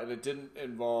 And it didn't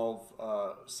involve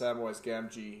Samwise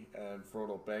Gamgee and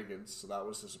Frodo Baggins, so that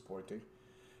was disappointing.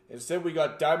 Instead, we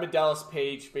got Diamond Dallas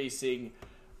Page facing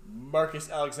Marcus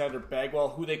Alexander Bagwell,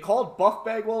 who they called Buff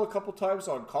Bagwell a couple times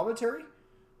on commentary,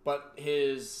 but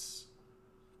his...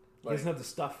 He doesn't have the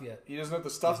stuff yet. He doesn't have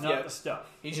the stuff He's yet. not the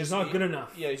stuff. He's just not good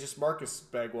enough. Yeah, he's just Marcus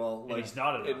Bagwell. And he's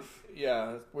not enough.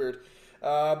 Yeah, it's weird.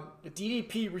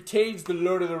 DDP retains the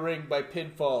Lord of the Ring by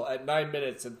pinfall at 9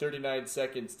 minutes and 39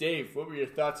 seconds. Dave, what were your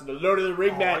thoughts on the Lord of the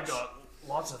Ring match? I got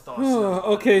lots of thoughts.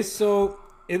 Okay, so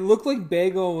it looked like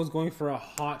Bagwell was going for a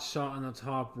hot shot on the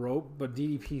top rope, but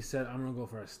DDP said, I'm going to go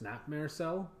for a snapmare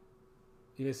cell.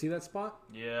 You guys see that spot?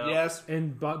 Yeah. Yes.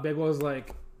 And Bagwell was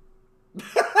like,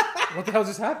 what the hell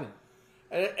just happened?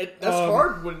 And that's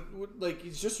hard when like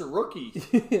he's just a rookie,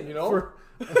 you know.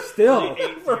 Still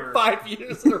for 5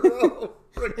 years in a row,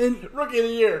 rookie of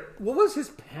the year. What was his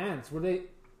pants? Were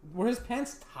his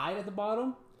pants tied at the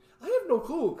bottom? I have no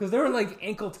clue Because they were like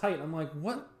ankle tight. I'm like,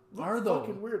 what are those?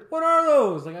 Fucking weird. What are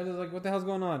those? Like I was like, what the hell's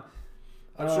going on?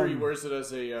 I'm sure he wears it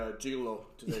as a gigolo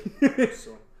today.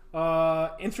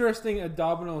 So. Interesting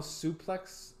abdominal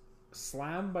suplex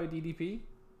slam by DDP.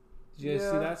 Did you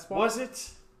guys see that spot? Was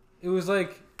it? It was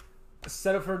like a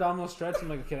setup for abdominal stretch. I'm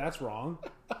like, okay, that's wrong.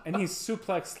 And he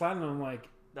suplex slammed him. I'm like,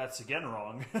 that's again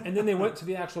wrong. and then they went to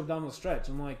the actual abdominal stretch.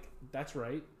 I'm like, that's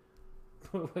right.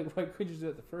 Like, why couldn't you do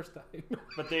it the first time?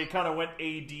 But they kind of went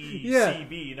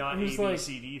ADCB, not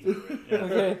ABCD through it. Yeah.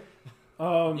 Okay.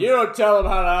 You don't tell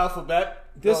them how to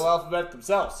alphabet. They'll alphabet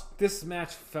themselves. This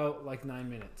match felt like 9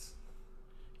 minutes.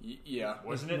 Yeah.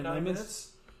 Wasn't it 9 minutes?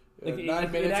 Like 9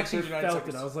 it minutes actually and 39 felt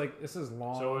seconds. it. I was like, this is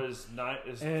long. So is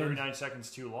 39 seconds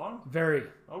too long? Very.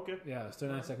 Okay. Yeah, it's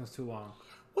 39 seconds too long.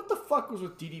 What the fuck was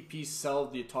with DDP's sell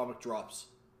of the atomic drops?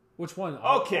 Which one?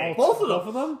 Okay. Both of them. Both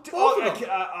of them? Okay.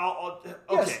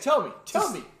 Yes, tell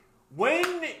me.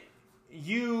 When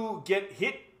you get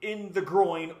hit in the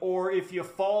groin, or if you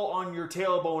fall on your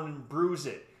tailbone and bruise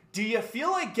it, do you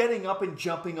feel like getting up and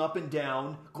jumping up and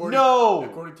down? No!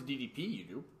 According to DDP, you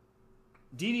do.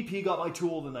 DDP got my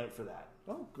tool tonight for that.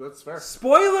 Oh, that's fair.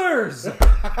 Spoilers!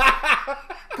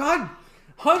 God,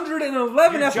 111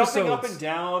 You're episodes. jumping up and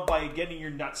down by getting your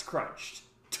nuts crunched.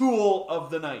 Tool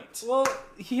of the night. Well,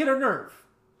 he hit a nerve.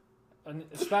 A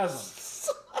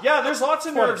spasm. Yeah, there's lots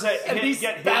of nerves that And he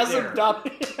get hit there. spasmed up.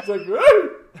 It's like,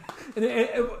 woo! And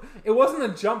it wasn't the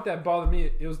jump that bothered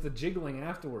me. It was the jiggling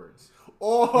afterwards.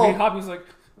 Oh. He hopped. He's like,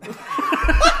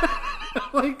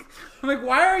 I'm like,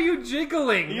 why are you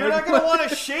jiggling? You're not going to want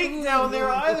to shake down there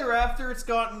either after it's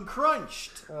gotten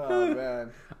crunched. Oh,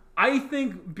 man. I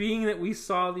think being that we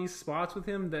saw these spots with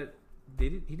him, that he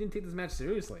didn't take this match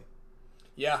seriously.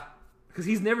 Yeah. Because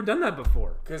he's never done that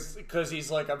before. Because he's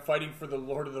like, I'm fighting for the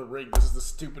Lord of the Ring. This is the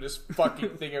stupidest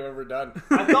fucking thing I've ever done.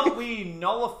 I thought we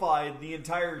nullified the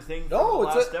entire thing from the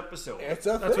last episode. It's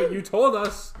a That's thing. what you told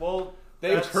us. Well,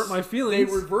 Which hurt my feelings.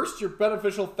 They reversed your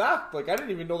beneficial fact. Like, I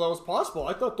didn't even know that was possible.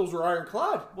 I thought those were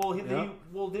ironclad. well,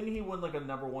 didn't he win like a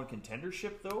number one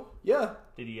contendership though? Yeah.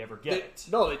 Did he ever get it?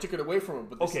 No, they took it away from him.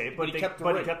 But Okay, but he kept the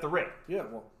ring. he kept the ring. Yeah,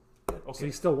 well. So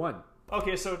he still won.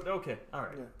 Okay, all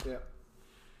right. Yeah.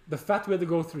 The fact we had to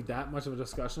go through that much of a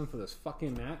discussion for this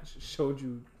fucking match showed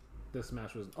you this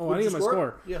match was. Oh, I didn't get my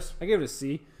score. Yes. I gave it a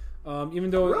C.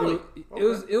 Even though Really?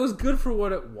 it was good for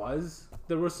what it was.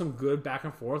 There was some good back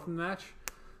and forth in the match.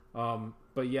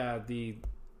 But yeah,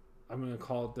 I'm gonna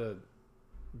call it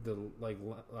the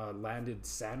landed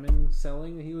salmon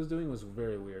selling that he was doing was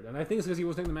very weird, and I think it's because he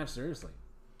was taking the match seriously.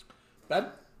 Ben?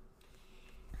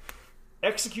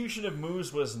 Execution of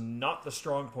moves was not the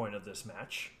strong point of this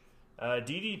match.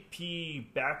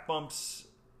 DDP back bumps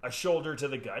a shoulder to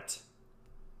the gut.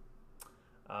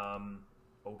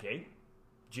 Okay.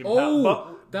 Jim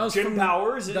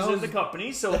Powers is in the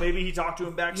company, so maybe he talked to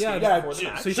him backstage before the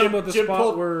match. So you're talking about the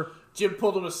spot where Jim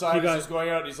pulled him aside as he's going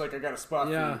out, and he's like, I got a spot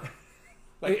for you.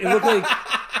 It looked like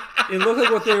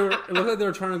they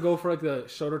were trying to go for like the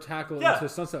shoulder tackle into a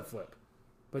sunset flip,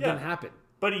 but it didn't happen.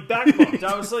 But he back bumped.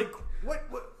 I was like, what?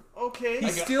 Okay.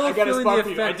 He's I still got a feeling spot the for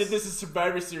you. I effects. did this in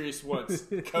Survivor Series once.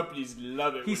 Companies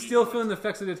love it. He's still feeling the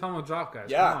effects of the atomic drop, guys.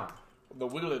 Yeah. Come on. The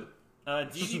whittling.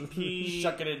 DDP.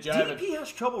 Shucking and jiving. DDP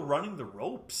has trouble running the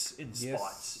ropes in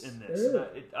spots in this.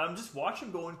 I'm just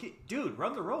watching going, dude,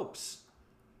 run the ropes.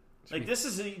 Like this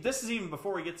is even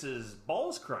before he gets his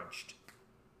balls crunched.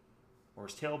 Or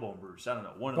his tailbone bruised. I don't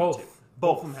know. One of the two.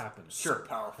 Both of them happen. Sure. So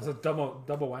powerful. It's a double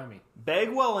whammy.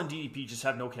 Bagwell and DDP just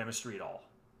have no chemistry at all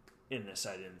in this,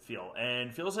 I didn't feel.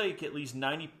 And feels like at least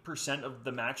 90% of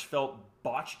the match felt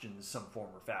botched in some form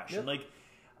or fashion. Yep.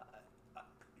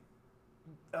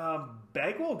 Like,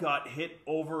 Bagwell got hit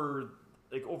over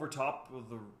top of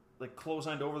the,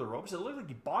 clotheslined over the ropes. It looked like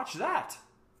he botched that.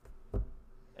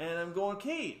 And I'm going,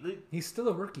 okay. He's still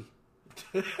a rookie.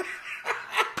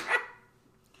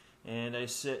 And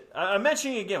I'm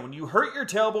mentioning again, when you hurt your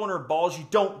tailbone or balls, you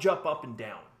don't jump up and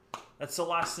down. That's the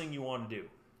last thing you want to do.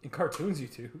 In cartoons, you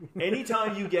do.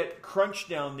 Anytime you get crunched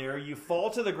down there, you fall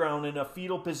to the ground in a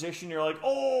fetal position. You're like,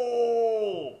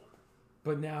 oh!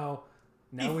 But now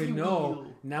we know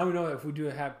if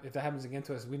that happens again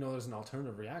to us, we know there's an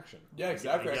alternative reaction. Yeah,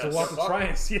 exactly. Yeah, So we'll have to try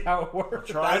and see how it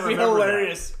works. That'd be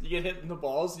hilarious. You get hit in the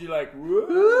balls, and you're like,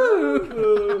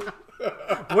 woo!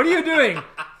 What are you doing?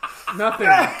 Nothing.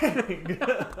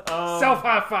 Self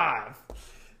high five.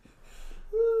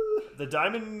 The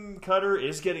Diamond Cutter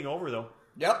is getting over, though.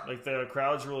 Yep. Like, the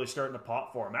crowd's really starting to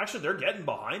pop for him. Actually, they're getting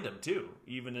behind him, too.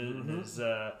 Even in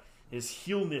his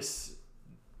heelness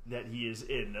that he is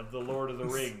in, of the Lord of the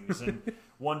Rings. And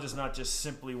one does not just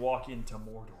simply walk into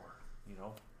Mordor,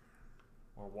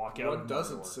 or walk out of Mordor. One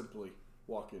doesn't simply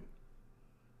walk in.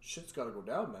 Shit's gotta go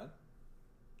down, man.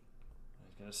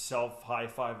 He's going to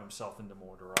self-high-five himself into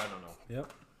Mordor. I don't know.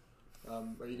 Yep.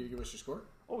 Are you gonna give us your score?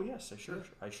 Oh, yes,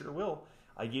 I sure will.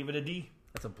 I gave it a D.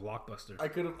 That's a blockbuster. I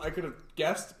could have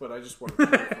guessed, but I just wanted to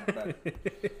know from the back.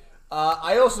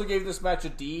 I also gave this match a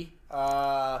D.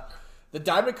 The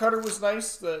Diamond Cutter was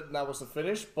nice. That was the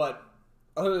finish, but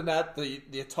other than that,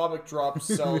 the atomic drop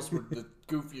cells were the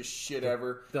goofiest shit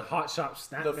ever. The hot shot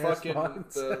snap. The fucking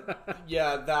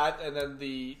that, and then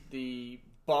the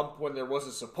bump when there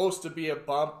wasn't supposed to be a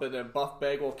bump, and then Buff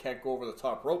Bagwell can't go over the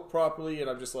top rope properly, and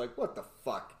I'm just like, what the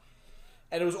fuck?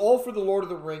 And it was all for the Lord of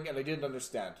the Ring, and I didn't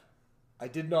understand. I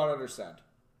did not understand.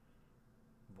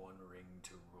 One ring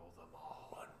to rule them all.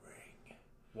 One ring.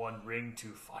 One ring to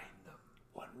find them.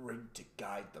 One ring to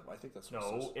guide them. I think that's what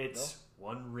it says. No, it's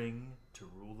one ring to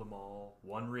rule them all.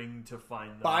 One ring to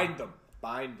find them. Bind them.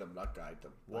 Bind them, not guide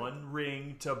them. One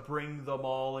ring to bring them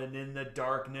all, and in the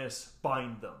darkness,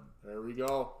 bind them. There we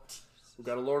go. We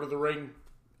got a Lord of the Ring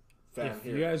fan If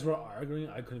here. you guys were arguing,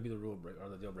 I couldn't be the rule breaker or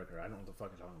the deal breaker. I don't know what the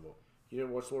fuck you're talking about. You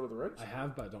didn't watch Lord of the Rings? I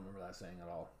have, but I don't remember that saying at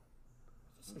all.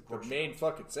 It's like the main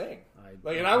fucking saying.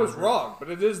 I I was wrong, but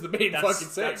it is the main fucking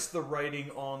saying. That's the writing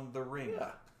on the ring.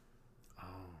 Yeah.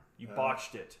 You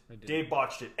botched it. did. Dave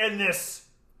botched it. End this.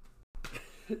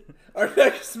 Our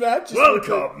next match is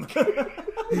Welcome.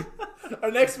 Our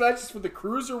next match is for the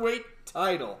Cruiserweight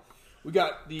title. We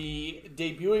got the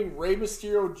debuting Rey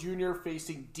Mysterio Jr.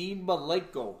 facing Dean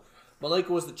Malenko. Malenko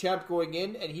was the champ going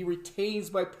in, and he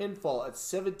retains by pinfall at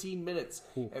 17 minutes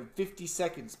and 50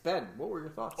 seconds. Ben, what were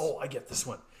your thoughts? Oh, I get this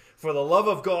one. For the love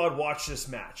of God, watch this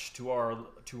match to our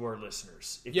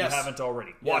listeners. If you haven't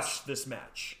already, watch this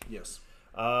match. Yes.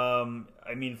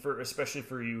 I mean, especially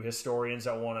for you historians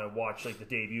that want to watch like the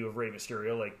debut of Rey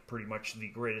Mysterio, like pretty much the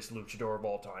greatest luchador of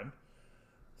all time.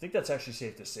 I think that's actually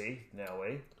safe to say now,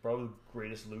 eh? Probably the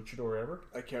greatest luchador ever.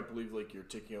 I can't believe you're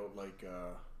taking out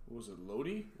what was it,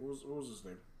 Lodi? What was his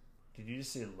name? Did you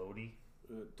just say Lodi?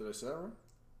 Did I say that right?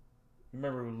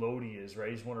 Remember who Lodi is,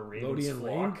 right? He's one of Raven's Lodi and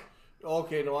flock. Lane?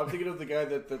 Okay, no, I'm thinking of the guy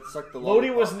that sucked the Lodi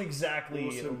lollipop. wasn't exactly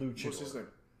a luchador. What's his name?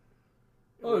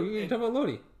 Oh, you're talking about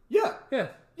Lodi? Yeah. Yeah.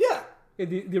 Yeah. Yeah,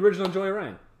 the original Joey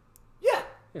Ryan. Yeah.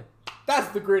 Yeah. That's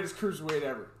the greatest cruiserweight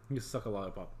ever. You suck a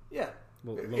lollipop. Yeah.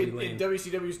 Lodi In Lane.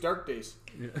 WCW's dark days.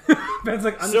 Ben's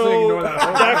like, I'm just going to ignore that.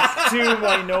 Back to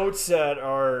my notes that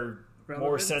are more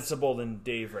Relevance? sensible than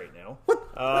Dave right now.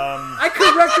 I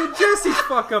corrected Jesse's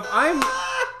fuck up.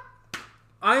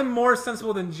 I'm more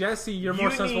sensible than Jesse. You're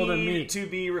more sensible than me. You need to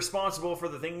be responsible for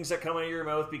the things that come out of your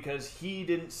mouth because he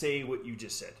didn't say what you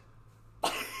just said.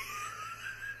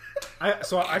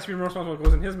 So I should be more responsible for what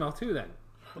goes in his mouth too then.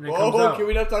 And it comes Oh, out. can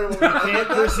we not talk about Can't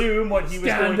presume what he was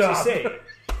Stand going up. to say.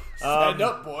 Stand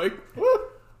up, boy.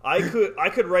 I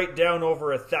could write down over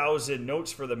 1,000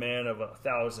 notes for the man of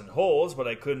 1,000 holes, but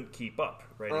I couldn't keep up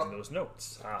writing those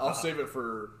notes. I'll save it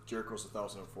for Jericho's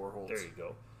 1004 holds. There you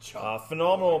go.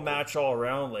 Phenomenal match all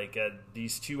around. Like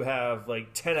these two have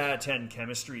like 10 out of 10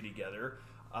 chemistry together.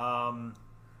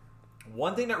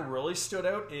 One thing that really stood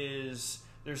out is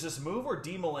there's this move where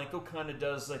Malenko kind of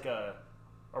does like a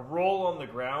roll on the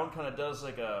ground, kind of does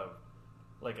like a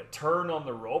turn on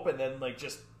the rope, and then like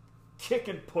just kick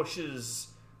and pushes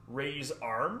Rey's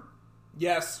arm.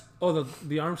 Yes. Oh,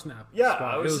 the arm snap. Yeah,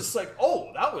 spot. I was just like,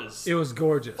 oh, that was... It was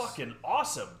gorgeous. Fucking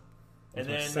awesome. And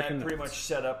then that pretty note. much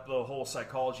set up the whole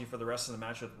psychology for the rest of the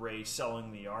match with Rey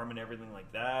selling the arm and everything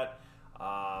like that.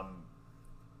 I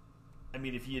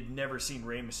mean, if you had never seen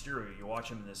Rey Mysterio, you watch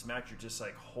him in this match, you're just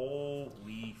like,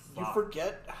 holy fuck. You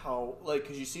forget how, like,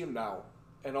 because you see him now,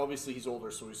 and obviously he's older,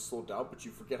 so he's slowed down, but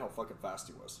you forget how fucking fast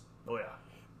he was. Oh, yeah.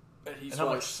 And how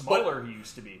much smaller he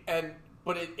used to be.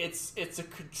 But it's a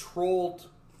controlled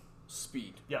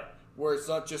speed. Yeah. Where it's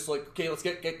not just like, okay, let's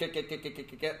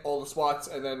get all the spots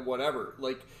and then whatever.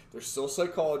 Like, there's still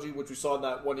psychology, which we saw in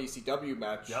that one ECW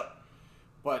match. Yep.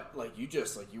 But, like, you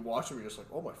watch him, you're just like,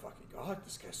 oh my fucking god,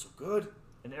 this guy's so good.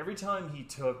 And every time he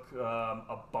took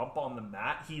a bump on the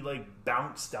mat, he, like,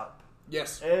 bounced up.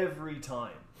 Yes. Every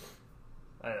time.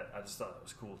 I just thought that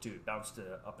was cool, too. It bounced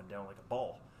up and down like a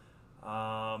ball.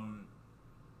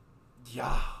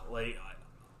 Yeah, like...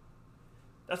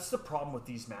 That's the problem with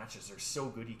these matches. They're so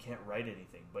good you can't write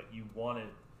anything, but you want to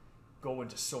go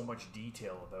into so much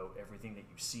detail about everything that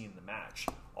you see in the match.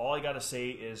 All I got to say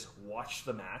is watch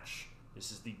the match.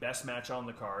 This is the best match on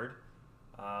the card.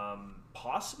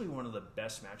 Possibly one of the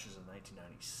best matches in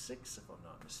 1996, if I'm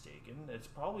not mistaken. It's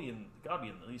probably got to be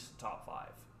in at least the top 5,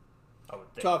 I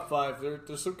would think. Top 5.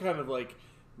 There's some kind of like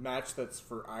match that's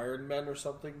for Iron Men or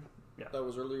something. Yeah. That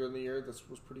was earlier in the year. That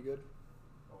was pretty good.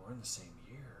 Oh, we're in the same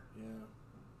year. Yeah.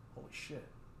 Holy shit.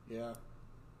 Yeah.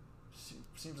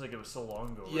 Seems like it was so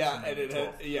long ago. Yeah, and it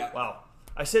had, yeah. Wow.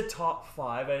 I said top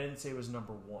 5. I didn't say it was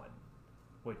number 1.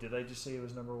 Wait, did I just say it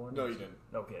was number 1? No, you didn't.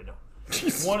 Okay, no.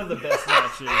 One of the best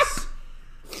matches.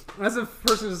 As a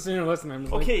person who's sitting here listening,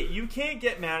 I'm okay, you can't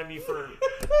get mad at me for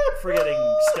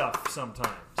forgetting stuff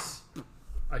sometimes.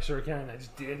 I sure can. I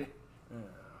just did.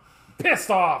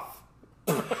 Pissed off.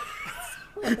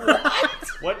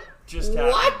 What just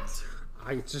happened? What?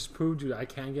 I just proved you I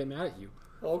can't get mad at you.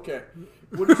 Okay.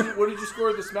 What did you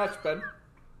score this match, Ben?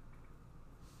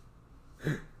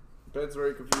 Ben's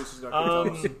very confused. He's not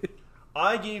going to tell us.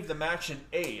 I gave the match an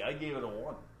A. I gave it a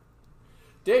 1.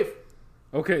 Dave.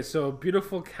 Okay, so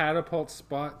beautiful catapult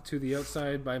spot to the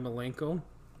outside by Malenko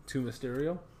to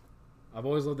Mysterio. I've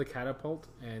always loved the catapult,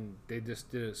 and they just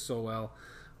did it so well.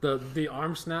 The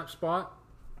arm snap spot,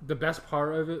 the best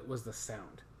part of it was the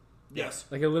sound. Yes.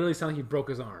 Like, it literally sounded like he broke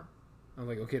his arm. I'm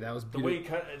like, okay, that was beautiful.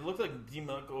 The way it looked like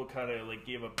Malenko kind of like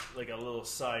gave a little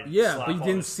side. Yeah, slap but you on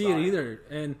didn't his see thigh. it either.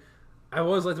 And I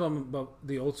always liked about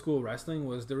the old school wrestling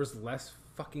was there was less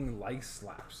fucking leg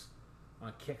slaps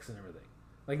on kicks and everything.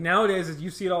 Like nowadays, you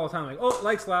see it all the time. Like, oh,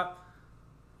 leg slap.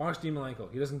 Watch Dean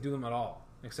Malenko. He doesn't do them at all.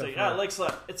 Except So, for, yeah, leg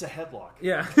slap. It's a headlock.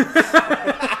 Yeah.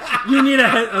 You need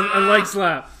a leg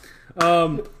slap.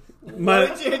 Why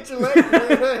did you hit your leg? You're in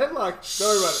a headlock. Don't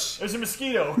worry about it. There's a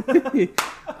mosquito. Leg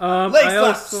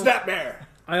slap, snapmare.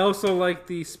 I also like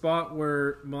the spot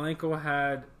where Malenko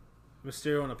had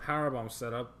Mysterio in a powerbomb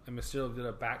set up, and Mysterio did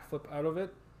a backflip out of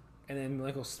it, and then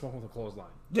Malenko swung with a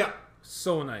clothesline. Yeah.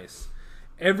 So nice.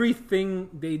 Everything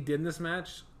they did in this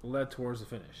match led towards the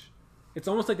finish. It's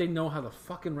almost like they know how to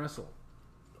fucking wrestle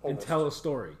and tell a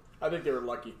story. I think they were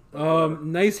lucky.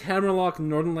 Nice hammerlock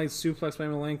Northern Lights suplex by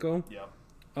Malenko.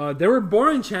 Yeah. There were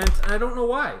boring chants, and I don't know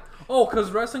why. Oh,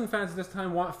 because wrestling fans at this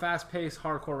time want fast-paced,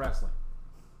 hardcore wrestling.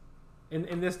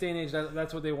 In this day and age,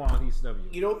 that's what they want on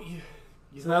ECW.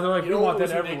 So now they're like, we want that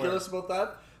everywhere. Ridiculous about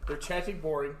that? They're chanting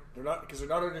boring. They're not because they're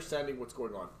not understanding what's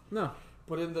going on. No.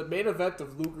 But in the main event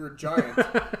of Luger Giant,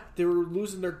 they were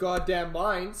losing their goddamn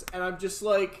minds, and I'm just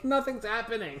like, Nothing's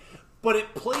happening. But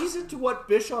it plays into what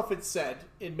Bischoff had said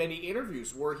in many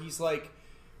interviews, where he's like,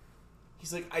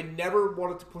 I never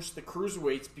wanted to push the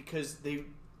cruiserweights because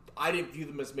I didn't view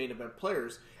them as main event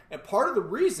players, and part of the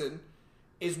reason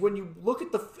is when you look at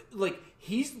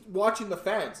he's watching the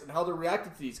fans and how they're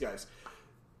reacting to these guys.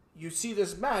 You see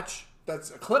this match that's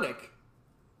a clinic,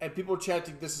 and people are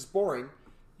chanting, "This is boring."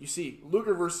 You see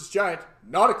Luger versus Giant,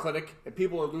 not a clinic, and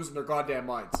people are losing their goddamn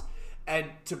minds. And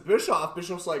to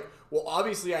Bischoff's like, well,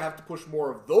 obviously I have to push more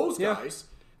of those guys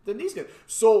than these guys.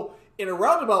 So, in a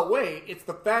roundabout way, it's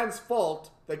the fans'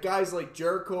 fault that guys like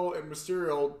Jericho and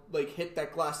Mysterio hit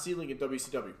that glass ceiling in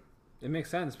WCW. It makes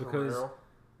sense because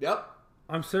Yep.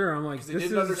 I'm sitting there, I'm like, They this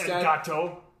didn't is understand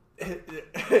Gato.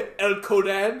 El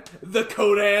Codan, the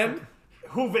Codan,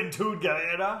 Juventud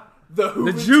Guerrera.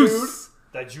 the juice.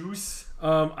 The juice.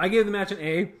 I gave the match an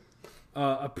A.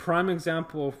 A prime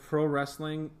example of pro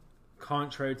wrestling,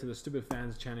 contrary to the stupid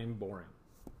fans chanting boring.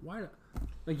 Why?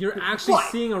 Like, you're actually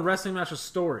seeing a wrestling match, a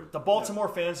story. The Baltimore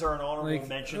fans are an honorable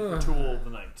mention for Tool of the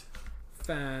Night.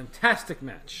 Fantastic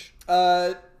match.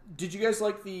 Did you guys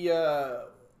like the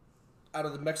out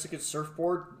of the Mexican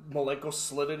surfboard, Malenko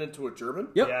slid it into a German?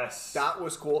 Yep. Yes. That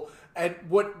was cool. And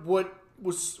what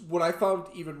I found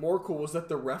even more cool was that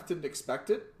the ref didn't expect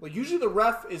it. Like, usually the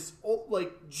ref is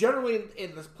like generally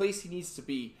in the place he needs to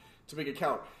be to make a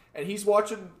count. And he's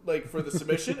watching like for the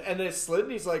submission, and then it slid,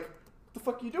 and he's like, "What the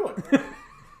fuck are you doing?"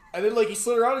 And then like he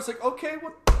slid around. He's like, "Okay,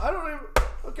 what? I don't even.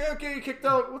 Okay, you kicked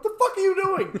out. What the fuck are you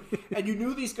doing?" And you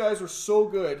knew these guys were so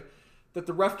good that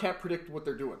the ref can't predict what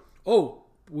they're doing. Oh,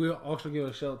 we'll also give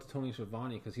a shout out to Tony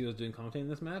Schiavone because he was doing commentating in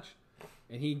this match,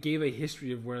 and he gave a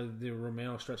history of where the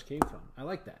Romero stretch came from. I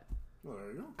like that. Well,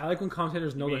 there you go. I like when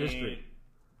commentators know their history.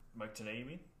 Mike Tenay, you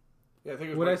mean? Yeah, I think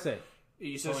it was. What did I say?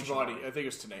 You said Schiavone. I think it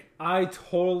was Tenay. I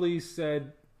totally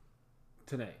said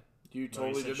Tenay. You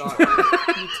totally did not.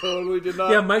 You totally did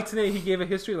not. Yeah, Mike Tenay, he gave a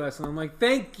history lesson. I'm like,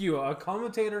 thank you, a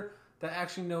commentator that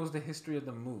actually knows the history of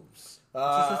the moves.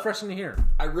 It's just refreshing to hear.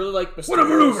 I really like Mysterio's. What a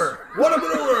maneuver! What a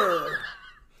maneuver!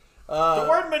 The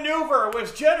word maneuver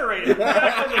was generated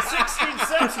back in the 16th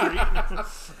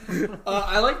century.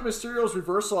 I like Mysterio's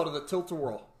reversal out of the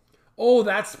tilt-a-whirl. Oh,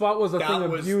 that spot was a thing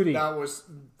of beauty. That was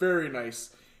very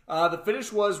nice. The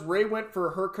finish was Rey went for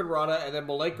a Hurricane Rana, and then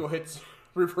Malenko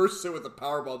reversed it with a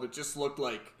powerball that just looked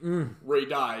like Rey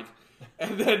died.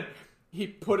 And then he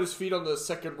put his feet on the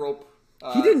second rope.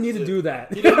 He didn't need to do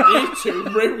that. He didn't need to.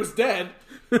 Rey was dead.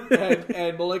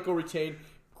 And Malenko retained.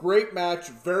 Great match.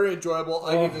 Very enjoyable.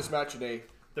 I give this match an A.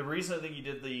 The reason I think he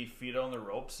did the feet on the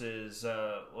ropes is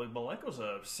Malenko's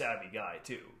a savvy guy,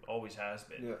 too. Always has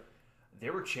been. Yeah. They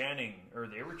were cheering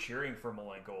for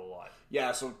Malenko a lot.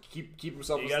 Yeah, so keep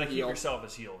himself as heel. You gotta keep yourself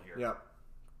as heel here. Yeah,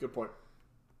 good point.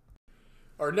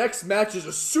 Our next match is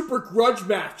a super grudge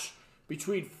match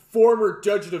between former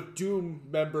Dungeon of Doom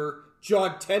member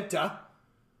John Tenta,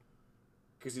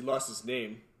 because he lost his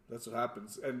name. That's what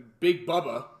happens. And Big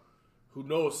Bubba, who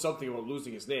knows something about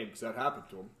losing his name, because that happened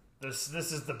to him. This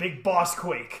is the big boss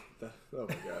quake. Oh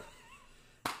my god.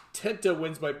 Tenta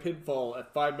wins by pinfall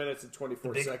at 5 minutes and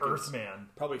 24 big seconds. Earthman.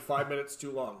 Probably 5 minutes too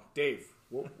long. Dave,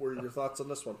 what were your thoughts on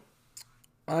this one?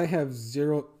 I have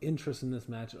zero interest in this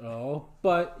match at all,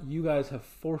 but you guys have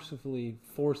forcefully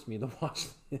forced me to watch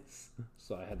this,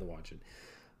 so I had to watch it.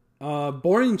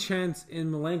 Boring chants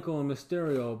in Malenko and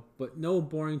Mysterio, but no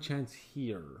boring chants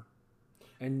here.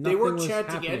 And they weren't was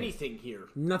chanting happening. anything here.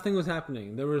 Nothing was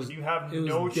happening. There was. When you have it was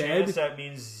no dead. chance, that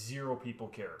means zero people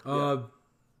care.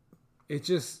 It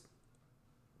just,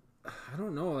 I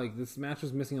don't know. Like, this match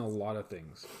was missing a lot of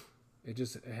things. It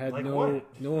just had Like no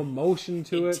what? no emotion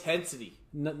to Intensity.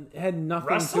 it had nothing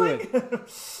Wrestling? to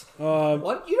it.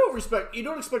 What? You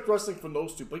don't expect wrestling from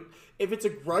those two. But if it's a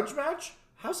grudge match,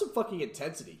 have some fucking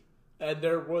intensity. And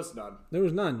there was none. There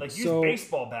was none. Like, use so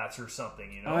baseball bats or something,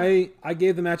 you know? I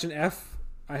gave the match an F.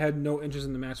 I had no interest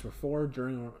in the match before,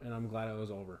 during, and I'm glad it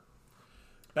was over.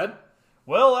 Ben?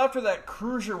 Well, after that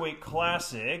Cruiserweight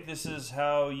Classic, this is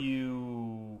how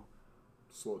you...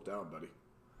 Slow it down, buddy.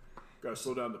 Gotta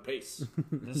slow down the pace.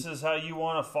 This is how you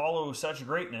want to follow such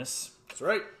greatness. That's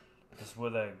right. Just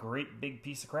with a great big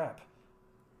piece of crap.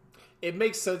 It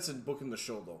makes sense in booking the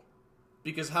show, though.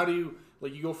 Because how do you...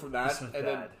 Like, you go from that, This was and bad.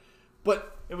 then...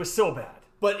 But... It was so bad.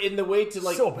 But in the way to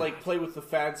So bad. play with the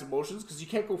fans' emotions, because you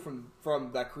can't go from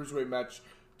that Cruiserweight match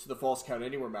to the Falls Count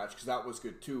Anywhere match, because that was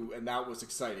good too, and that was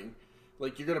exciting.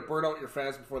 Like, you're going to burn out your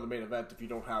fans before the main event if you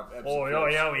don't have ebbs Oh, and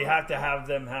flows. yeah, we have to have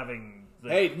them having the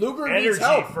Hey, Luger energy needs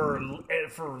help. for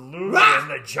Luger and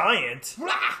the Giant.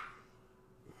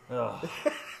 Ugh.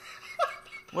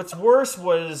 What's worse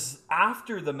was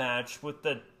after the match with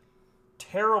the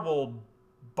terrible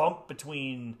bump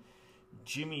between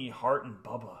Jimmy Hart and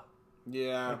Bubba.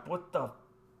 Yeah. Like, what the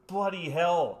bloody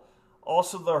hell?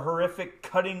 Also, the horrific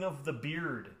cutting of the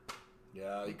beard.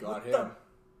 Yeah, you got What him.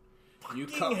 the You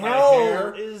fucking cut my hell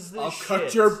hair, is this I'll shit?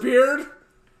 cut your beard.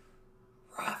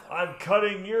 I'm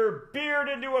cutting your beard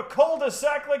into a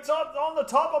cul-de-sac like it's on the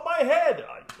top of my head.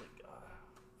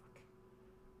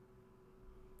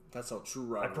 That's how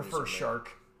true I rivalries prefer are made.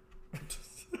 Shark.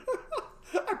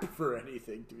 I prefer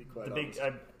anything, to be quite honest.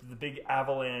 The big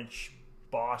avalanche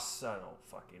boss. I don't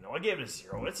fucking know. I gave it a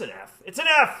 0. It's an F. It's an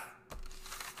F.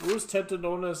 What was Tenta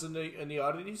known as in the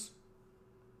oddities?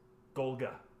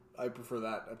 Golga. I prefer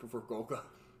that. I prefer Golga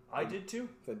I did too.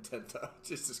 than Tenta.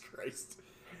 Jesus Christ.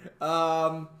 You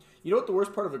know what the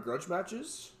worst part of a grudge match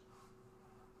is?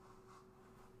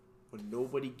 When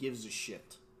nobody gives a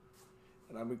shit.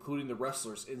 And I'm including the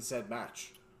wrestlers in said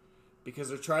match. Because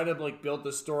they're trying to like build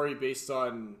this story based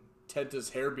on Tenta's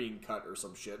hair being cut or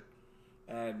some shit.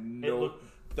 and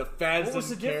the fans What was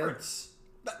the didn't care. difference?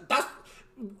 That's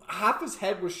half his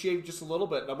head was shaved just a little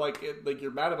bit, and I'm like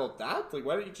you're mad about that? Like,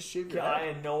 why don't you just shave your head? I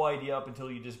had no idea up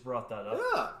until you just brought that up.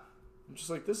 Yeah, I'm just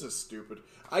like, this is stupid.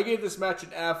 I gave this match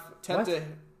an F. Tenta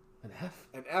An F?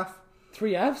 an F.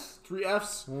 3 Fs? 3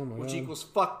 Fs, Oh my which God. equals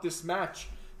fuck this match.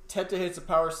 Tenta hits a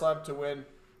power slam to win.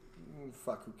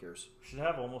 Fuck, who cares? Should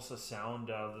have almost a sound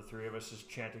out of the three of us just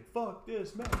chanting, "Fuck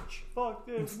this match! Fuck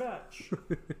this match!"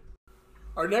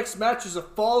 Our next match is a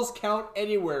Falls Count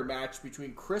Anywhere match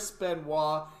between Chris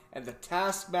Benoit and the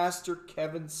Taskmaster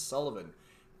Kevin Sullivan.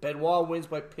 Benoit wins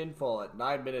by pinfall at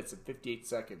 9 minutes and 58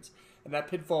 seconds. And that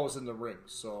pinfall was in the ring,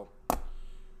 so,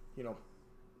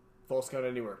 Falls Count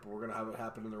Anywhere, but we're going to have it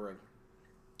happen in the ring.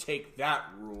 Take that,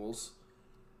 rules.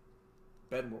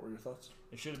 Ben, what were your thoughts?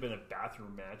 It should have been a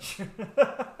bathroom match.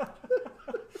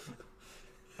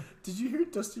 Did you hear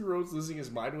Dusty Rhodes losing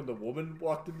his mind when the woman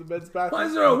walked in the men's bathroom? Why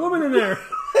is there a woman in there?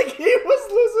 Like, he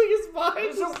was losing his mind.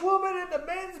 There's a woman in the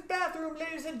men's bathroom,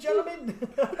 ladies and gentlemen.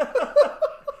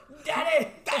 Daddy!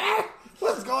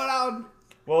 What's going on?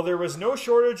 Well, there was no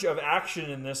shortage of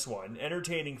action in this one.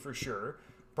 Entertaining for sure.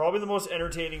 Probably the most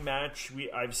entertaining match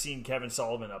I've seen Kevin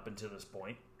Sullivan up until this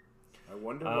point. I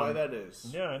wonder why that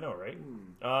is. Yeah, I know, right?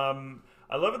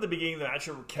 I love at the beginning of the match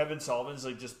where Kevin Sullivan's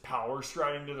like just power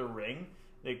striding to the ring.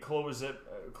 They close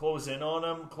in on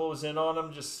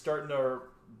him, just starting to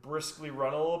briskly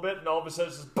run a little bit, and all of a sudden,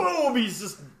 it's just boom, he's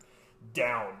just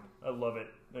down. I love it.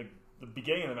 Like the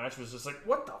beginning of the match was just like,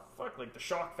 what the fuck? Like the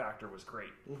shock factor was great.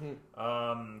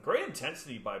 Great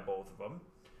intensity by both of them.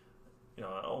 It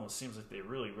almost seems like they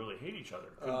really, really hate each other.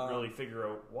 Couldn't really figure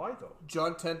out why though.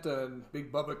 John Tenta and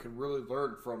Big Bubba can really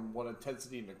learn from what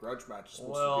intensity in a grudge match is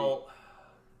supposed to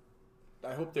be.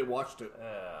 I hope they watched it.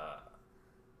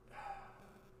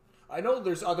 I know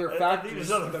there's other factors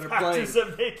that are playing,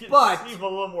 that make it but seem a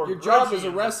little more your job grudgy as a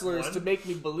in wrestler this is to one. make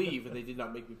me believe, and they did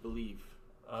not make me believe.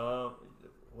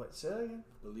 What? Say that again?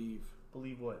 Believe.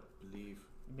 Believe what? Believe.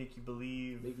 Make you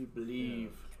believe. Make me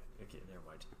believe. Okay, never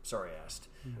mind. Sorry, I asked.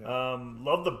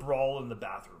 Love the brawl in the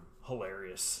bathroom.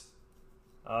 Hilarious.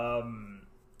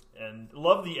 And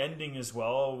love the ending as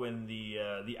well when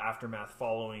the aftermath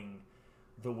following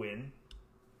the win.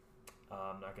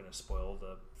 I'm not going to spoil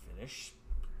the finish.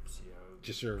 See how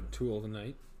Just your tool of the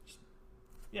night.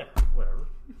 yeah, whatever.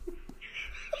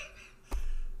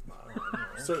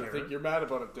 So I think you're mad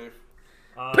about it, Dave.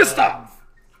 Pissed off!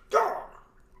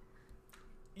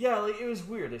 Yeah, like it was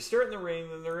weird. They start in the ring,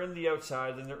 then they're in the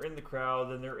outside, then they're in the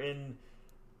crowd, then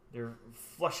they're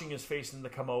flushing his face in the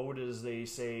commode, as they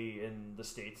say in the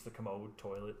States, the commode,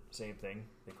 toilet, same thing.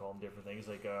 They call them different things,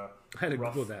 like I had to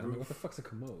rough Google that. I'm like, roof. what the fuck's a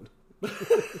commode?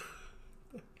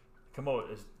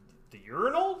 Commode is the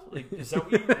urinal? Like, is that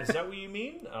what you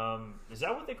mean? Is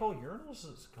that what they call urinals?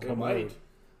 Is It might.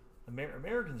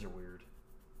 Americans are weird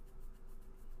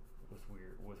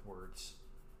with words.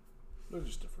 They're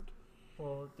just different.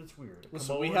 Well, that's weird.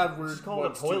 Listen, we have weird Just call it a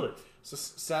ones, toilet. too. So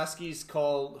Sasky's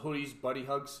call hoodies buddy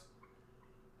hugs.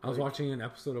 I was watching an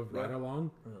episode of Ride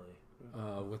Along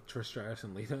Really? with Trish Stratus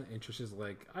and Lita, and Trish is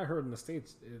like, I heard in the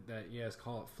States that you guys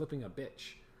call it flipping a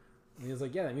bitch. And he was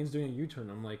like, yeah, that means doing a U-turn.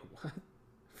 I'm like, what?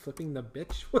 Flipping the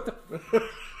bitch? What the fuck?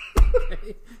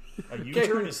 Okay. A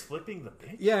U-turn is flipping the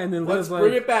bitch? Yeah, and then Let's Lita's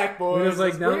bring like, it back, boys. Lita's like,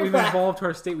 Let's now that bring we've it back. evolved to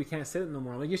our state, we can't say it no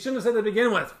more. I'm like, you shouldn't have said it to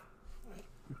begin with.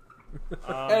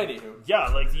 Anywho. Yeah,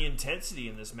 like the intensity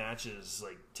in this match is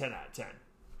like 10 out of 10.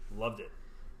 Loved it.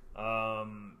 A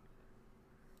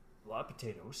lot of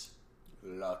potatoes.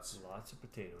 Lots Lots of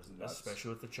potatoes, Lots. especially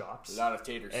with the chops. A lot of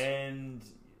taters. And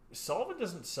Sullivan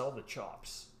doesn't sell the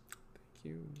chops.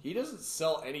 Thank you. He doesn't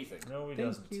sell anything. No, he Thank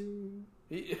doesn't. you.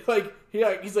 He's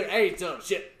like, I ain't selling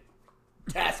shit.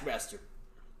 Taskmaster.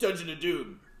 Dungeon of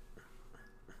Doom.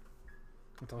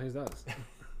 That's all he does.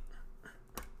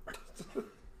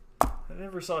 I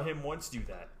never saw him once do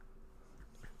that.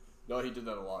 No, he did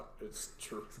that a lot. It's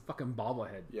true. It's a fucking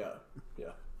bobblehead. Yeah.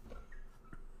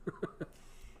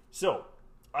 So,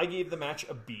 I gave the match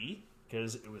a B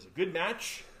because it was a good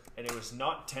match and it was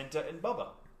not Tenta and Bubba.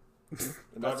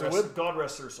 And that's a win. God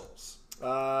rest their souls.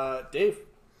 Dave.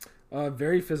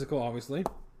 Very physical, obviously.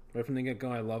 Right from the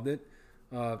get-go, I loved it.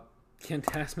 Can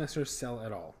Taskmaster sell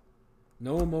at all?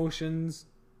 No emotions,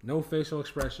 no facial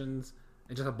expressions,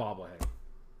 and just a bobblehead.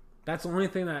 That's the only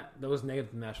thing that was negative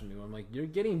to the match for me. I'm like, you're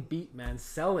getting beat, man.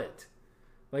 Sell it.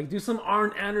 Like, do some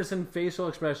Arn Anderson facial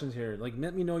expressions here. Like,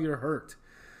 let me know you're hurt.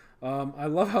 I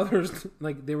love how there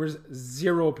was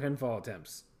 0 pinfall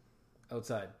attempts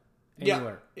outside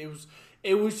anywhere. Yeah,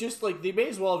 it was just like they may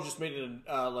as well have just made it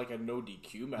like a no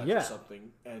DQ match or Yeah.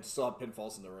 something, and still have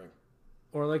pinfalls in the ring.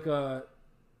 Or like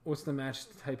what's the match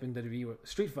type in WWE?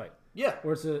 Street fight. Yeah.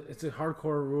 Where it's a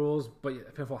hardcore rules,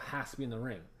 but pinfall has to be in the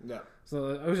ring. Yeah.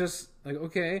 So I was just like,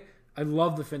 okay. I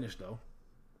love the finish though.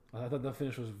 I thought the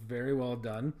finish was very well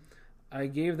done. I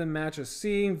gave the match a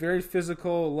C. Very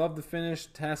physical. Love the finish.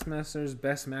 Taskmaster's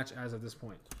best match as of this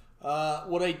point.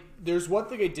 There's one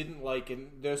thing I didn't like, and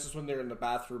this is when they're in the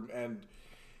bathroom, and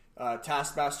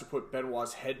Taskmaster put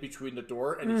Benoit's head between the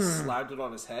door, and he slammed it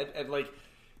on his head, and like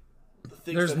the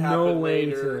things There's that happen no way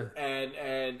later,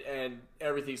 and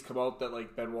everything's come out that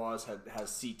like Benoit has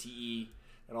CTE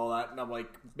and all that, and I'm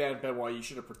like, man, Benoit, you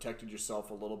should have protected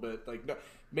yourself a little bit. Like, no,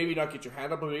 maybe not get your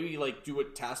hand up, but maybe like do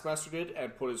what Taskmaster did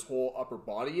and put his whole upper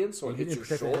body in, so it hits your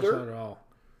shoulder. At all.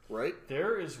 Right?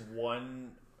 There is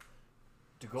one.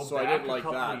 To go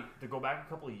back a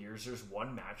couple of years, there's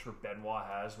one match where Benoit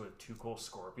has with Too Cold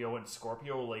Scorpio, and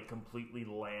Scorpio like completely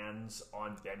lands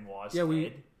on Benoit's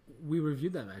head. We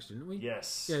reviewed that match, didn't we?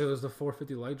 Yes. Yeah, it was the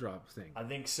 450 light drop thing. I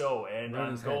think so, and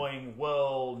I'm going,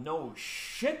 well, no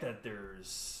shit that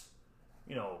there's,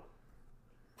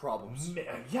 problems.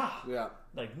 Yeah.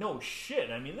 Like, no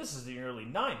shit. I mean, this is the early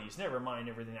 90s. Never mind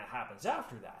everything that happens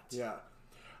after that. Yeah.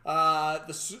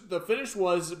 The finish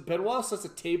was Benoit sets a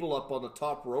table up on the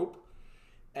top rope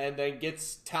and then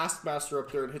gets Taskmaster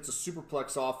up there and hits a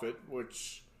superplex off it,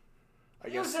 which I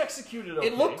guess was executed okay.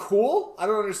 It looked cool. I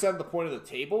don't understand the point of the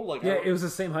table. Like, yeah, it was the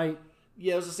same height.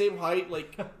 Yeah, it was the same height.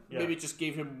 Like, maybe it just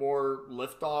gave him more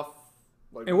lift off.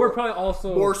 Like, and we're probably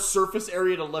also more surface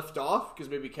area to lift off because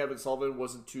maybe Kevin Sullivan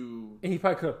wasn't too. And he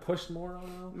probably could have pushed more on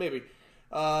him. Maybe.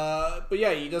 But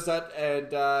yeah, he does that, and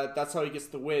that's how he gets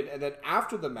the win. And then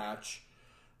after the match,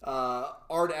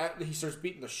 he starts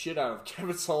beating the shit out of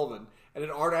Kevin Sullivan, and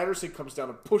then Arn Anderson comes down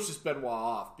and pushes Benoit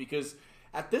off because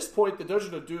at this point, the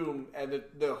Dungeon of Doom and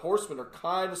the Horsemen are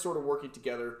kind of sort of working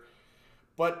together.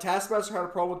 But Taskmaster had a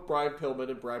problem with Brian Pillman,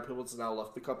 and Brian Pillman's now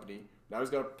left the company. Now he's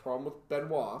got a problem with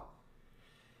Benoit.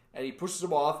 And he pushes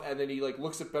him off, and then he like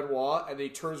looks at Benoit, and then he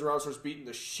turns around and starts beating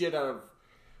the shit out of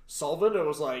Sullivan. It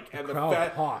was like, and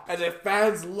the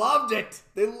fans loved it.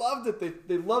 They loved it.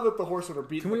 They love that the Horsemen are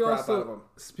beating the crap out of him. Can we also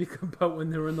speak about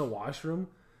when they were in the washroom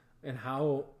and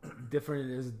how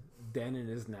different it is then and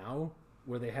it is now,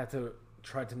 where they had to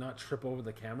try to not trip over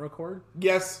the camera cord?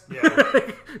 Yes.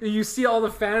 Yeah. You see all the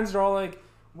fans are all like,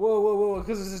 whoa,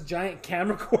 because there's this giant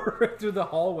camera cord right through the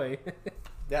hallway.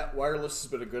 That wireless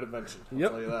has been a good invention. I'll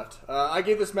tell you that. I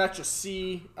gave this match a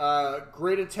C.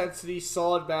 Great intensity,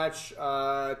 solid match.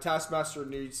 Taskmaster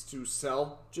needs to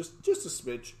sell just a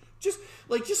smidge. Just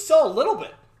sell a little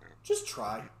bit. Just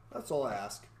try. That's all I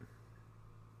ask.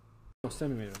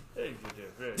 Send me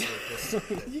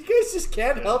You guys just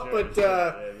can't help but.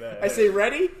 I say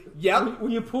ready. Yep.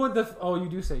 When you pull the you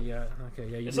do say yeah. Okay,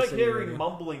 yeah. It's like hearing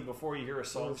mumbling before you hear a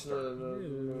song start.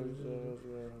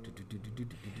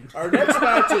 Our next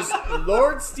match is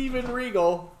Lord Steven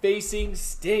Regal facing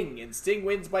Sting, and Sting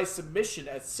wins by submission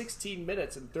at 16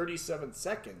 minutes and 37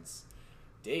 seconds.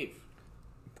 Dave.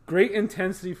 Great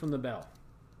intensity from the bell.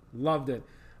 Loved it.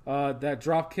 That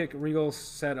drop kick Regal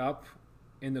set up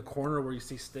in the corner where you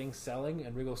see Sting selling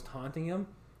and Regal's taunting him,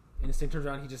 and Sting turns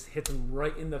around, he just hits him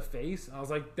right in the face. I was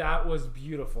like, that was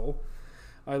beautiful.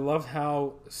 I loved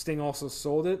how Sting also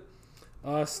sold it.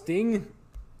 Sting,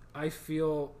 I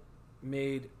feel,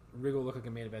 made Regal look like a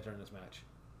main eventer in this match,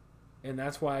 and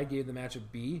that's why I gave the match a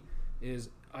B. Is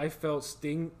I felt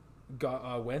Sting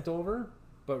went over,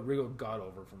 but Regal got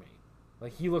over for me.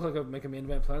 Like, he looked like a main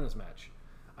event player in this match.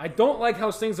 I don't like how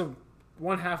Sting's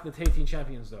one half of the tag team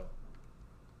champions though,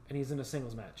 and he's in a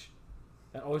singles match.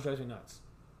 That always drives me nuts.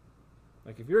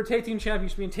 Like, if you're a tag team champion, you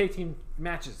should be in tag team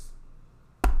matches.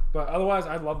 But otherwise,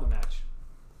 I love the match.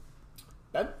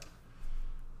 Ben?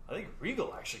 I think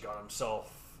Regal actually got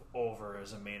himself over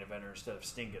as a main eventer instead of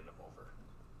Sting getting him over.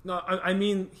 No, I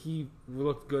mean, he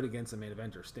looked good against a main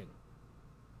eventer, Sting.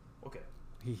 Okay.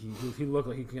 He looked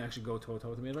like he can actually go toe-to-toe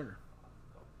with the main eventer.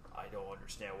 I don't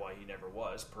understand why he never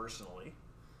was, personally.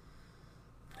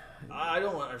 I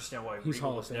don't understand why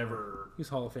Regal was never... He's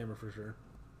Hall of Famer for sure.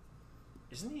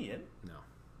 Isn't he in? No.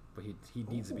 But he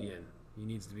needs to be in. He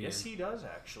needs to be in. Yes, he does,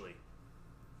 actually.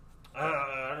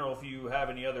 I don't know if you have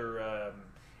any other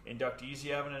inductees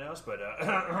you haven't announced, but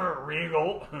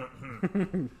Regal.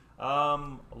 A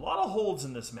lot of holds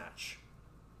in this match.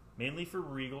 Mainly for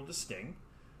Regal to Sting.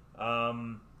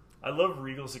 I love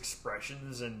Regal's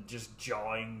expressions and just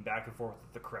jawing back and forth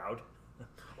with the crowd.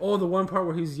 Oh, the one part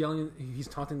where he's yelling, he's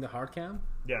taunting the hard cam?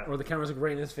 Yeah. Or the camera's like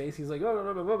right in his face. He's like, oh,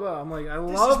 blah, blah, blah, blah. I'm like, I love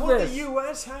this. This is what the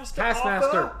U.S. has to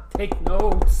Taskmaster, offer. take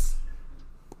notes.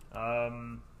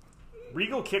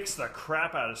 Regal kicks the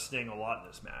crap out of Sting a lot in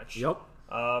this match. Yep.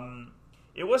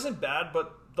 It wasn't bad,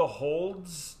 but the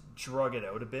holds drug it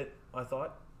out a bit, I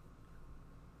thought.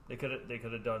 They could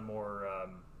have done more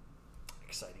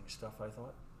exciting stuff, I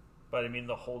thought. But, I mean,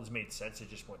 the holds made sense. It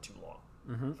just went too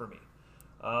long for me.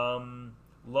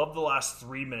 Love the last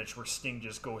 3 minutes where Sting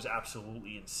just goes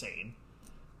absolutely insane.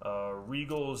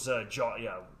 Regal's jog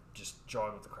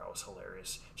with the crowd was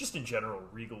hilarious. Just in general,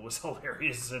 Regal was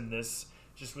hilarious in this.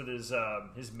 Just with his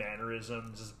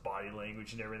mannerisms, his body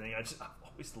language, and everything. I've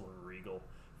always loved Regal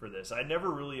for this. I never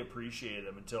really appreciated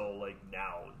him until like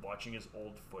now, watching his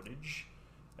old footage,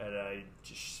 and I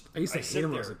used to hate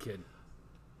him as a kid.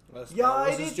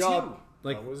 I did too.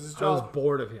 Like that was his I job. was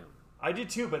bored of him. I did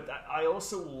too, but I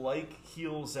also like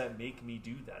heels that make me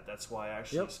do that. That's why I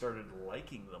actually started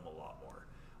liking them a lot more.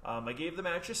 I gave the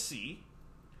match a C.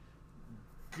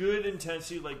 Good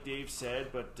intensity, like Dave said,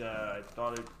 but I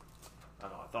thought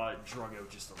it drug out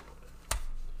just a little bit.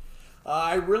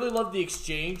 I really loved the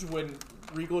exchange when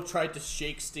Regal tried to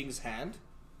shake Sting's hand.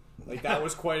 Like, that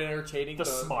was quite entertaining. The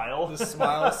smile. The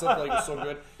smile and stuff, like, was so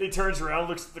good. He turns around,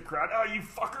 looks at the crowd. Oh, you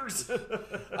fuckers!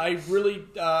 I really,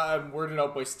 I'm weirded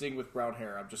out by Sting with brown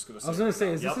hair. I'm just going to say. I was going to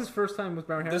say, is this his first time with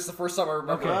brown hair? This is the first time I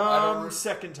remember. Okay. I don't remember.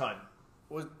 Second time.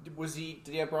 Was he?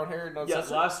 Did he have brown hair? No, Yeah,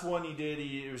 last one he did.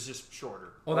 It was just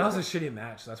shorter. Oh, that was a shitty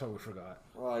match. That's why we forgot.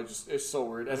 Well, it's so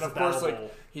weird. And It's of course, like,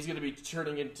 battle. he's going to be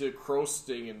turning into Crow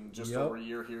Sting in just over a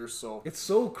year here. So It's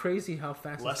so crazy how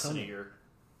fast Less it's than a coming. year.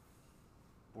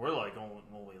 We're like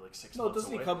only like 6 no, months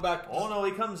doesn't away. he come back? Oh no,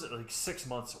 he comes like 6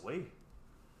 months away.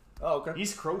 Oh, okay.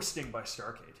 He's Crowsting by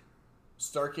Starcade.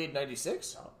 Starcade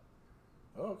 '96.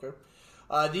 Oh,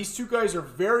 okay. These two guys are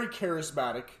very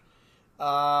charismatic,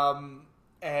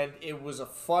 and it was a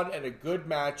fun and a good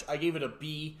match. I gave it a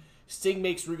B. Sting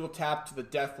makes Regal tap to the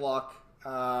Deathlock,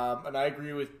 and I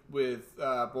agree with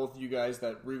both of you guys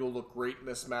that Regal looked great in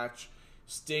this match.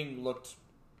 Sting looked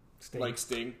like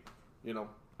Sting, you know.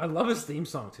 I love his theme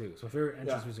song too. So if you're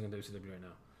entrance music in WCW right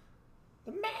now,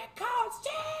 The man called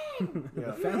Sting.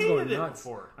 the fans hated going it nuts.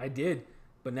 before. I did,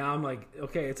 but now I'm like,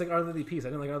 okay, it's like RWD Peace. I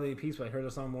didn't like RWD Peace, but I heard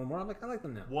the song more and more. I'm like, I like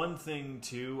them now. One thing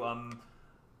too,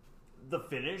 the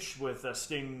finish with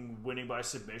Sting winning by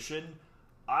submission.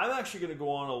 I'm actually going to go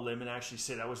on a limb and actually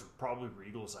say that was probably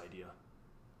Regal's idea.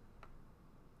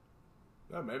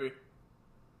 Yeah, maybe.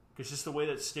 Because just the way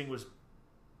that Sting was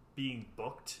being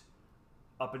booked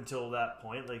up until that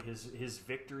point, like his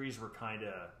victories were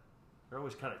they're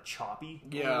always kind of choppy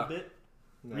a little bit.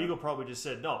 Yeah. Regal probably just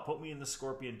said, no, put me in the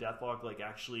Scorpion Deathlock, like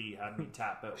actually have me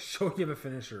tap out. Show you the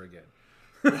finisher again.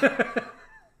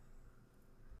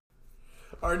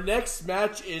 Our next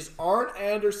match is Arn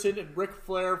Anderson and Ric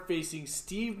Flair facing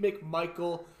Steve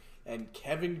McMichael and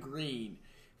Kevin Greene.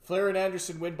 Flair and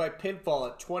Anderson win by pinfall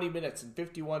at 20 minutes and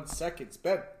 51 seconds.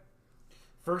 Ben.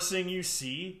 First thing you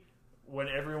see when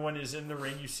everyone is in the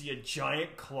ring, you see a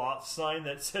giant cloth sign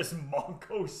that says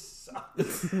Malenko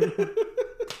sucks.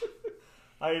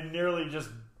 I nearly just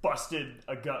busted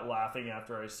a gut laughing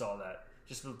after I saw that.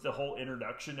 Just with the whole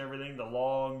introduction and everything, the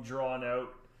long, drawn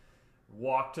out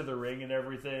walk to the ring and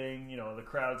everything. You know, the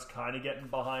crowd's kind of getting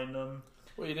behind them.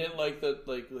 Well, you didn't like that,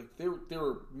 like they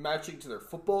were matching to their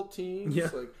football teams. Yeah.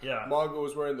 Like, Yeah. Mongo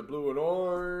was wearing the blue and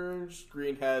orange.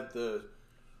 Green had the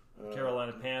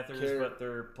Carolina Panthers, but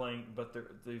they're playing,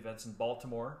 the event's in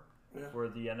Baltimore, where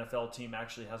the NFL team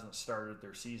actually hasn't started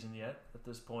their season yet at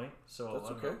this point. So That's I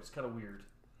don't okay. know, it's kind of weird.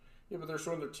 Yeah, but they're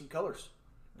showing their team colors.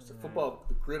 It's the football,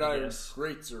 the gridiron Yes.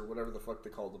 greats or whatever the fuck they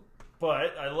called them.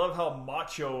 But I love how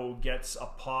Macho gets a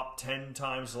pop 10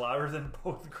 times louder than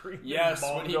both Green Yes,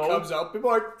 and when he Mongo. comes out,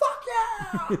 people are like, "Fuck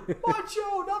yeah!"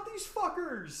 Macho, not these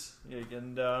fuckers. Yeah,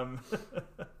 and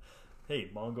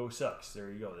hey, Mongo sucks. There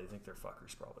you go. They think they're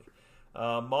fuckers probably.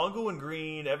 Mongo and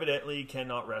Green evidently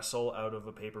cannot wrestle out of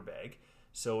a paper bag,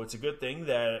 so it's a good thing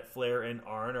that Flair and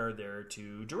Arn are there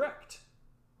to direct.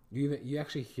 You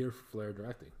actually hear Flair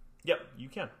directing. Yep, you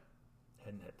can.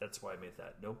 And that's why I made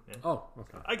that. Nope. Yeah. Oh,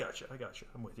 okay. I got you.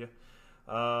 I'm with you.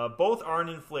 Both Arn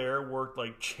and Flair worked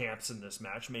like champs in this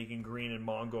match, making Green and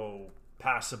Mongo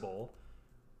passable,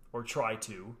 or try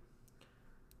to.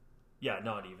 Yeah,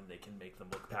 not even. They can make them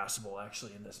look passable,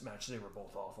 actually, in this match. They were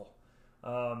both awful.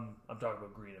 I'm talking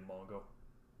about Green and Mongo.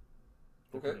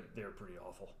 They're pretty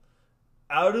awful.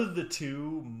 Out of the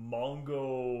two,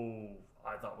 Mongo,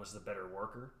 I thought, was the better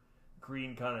worker.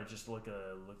 Green kind of just looked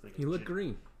like He looked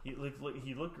green. He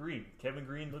looked green. Kevin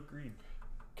Greene looked green.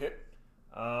 Okay.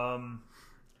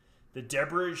 The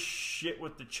Deborah shit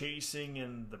with the chasing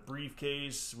and the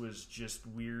briefcase was just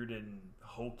weird and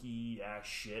hokey ass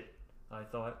shit, I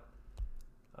thought.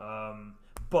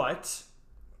 But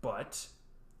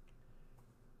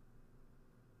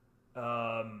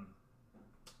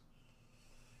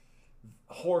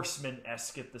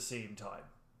Horseman-esque at the same time.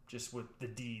 Just with the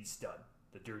deeds done.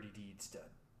 The dirty deeds done.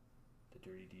 The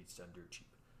dirty deeds done dirt cheap.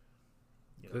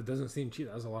 You know? It doesn't seem cheap.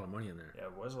 That was a lot of money in there. Yeah,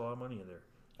 it was a lot of money in there.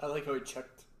 I like how he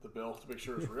checked the bill to make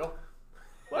sure it was real.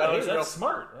 Well, hey, that's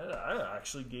smart. I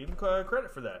actually gave him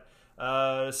credit for that.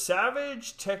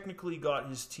 Savage technically got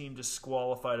his team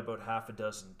disqualified about half a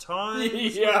dozen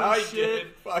times. Yeah, I did.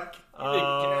 Fuck. I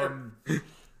didn't care.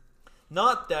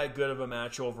 Not that good of a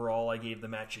match overall. I gave the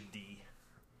match a D.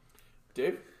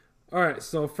 Dave? All right,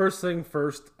 so first thing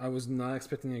first, I was not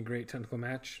expecting a great technical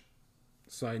match.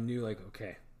 So I knew, like,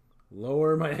 okay,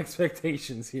 lower my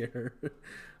expectations here.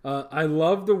 I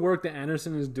love the work that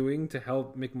Anderson is doing to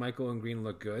help McMichael and Greene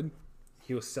look good.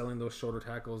 He was selling those shoulder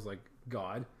tackles like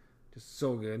God. Just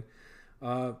so good.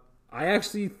 I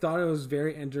actually thought it was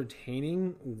very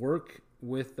entertaining work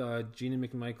with Gene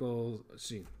McMichael.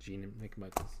 Gene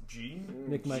McMichael. Gene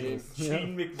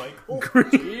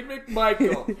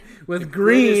McMichael. With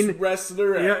Greene.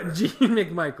 Wrestler ever. Yeah, Gene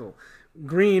McMichael.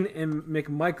 Greene and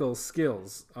McMichael's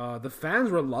skills. The fans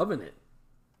were loving it.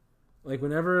 Like,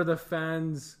 whenever the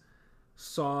fans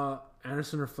saw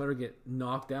Anderson or Flair get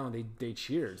knocked down, they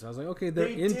cheered. So I was like, okay, they're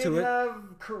into it. They have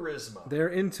charisma. They're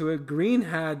into it. Greene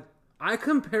had... I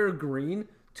compare Greene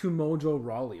to Mojo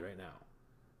Rawley right now.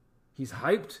 He's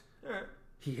hyped. Right.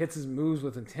 He hits his moves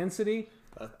with intensity.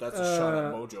 That's a shot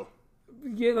at Mojo.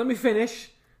 Yeah, let me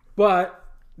finish. But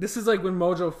this is like when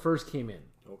Mojo first came in.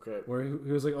 Okay. Where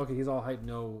he was like, okay, he's all hyped,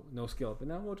 no skill. But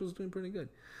now Mojo's doing pretty good.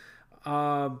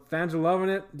 Fans are loving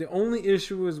it. The only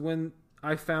issue is when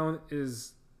I found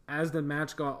is as the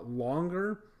match got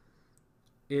longer,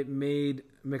 it made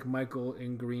McMichael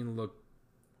and Greene look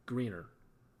greener.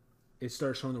 It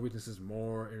started showing the weaknesses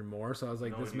more and more. So I was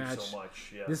like, this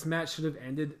match should have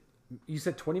ended. You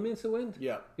said 20 minutes to win?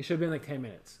 Yeah. It should have been like 10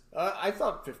 minutes. I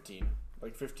thought 15.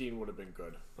 Like 15 would have been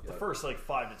good. The first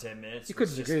 5 to 10 minutes. You could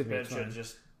disagree with me.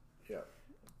 Just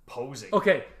posing.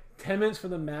 Okay, 10 minutes for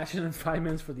the match and then 5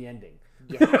 minutes for the ending.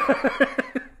 Yeah.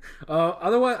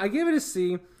 Otherwise, I give it a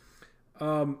C.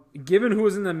 Given who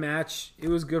was in the match, it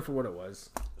was good for what it was.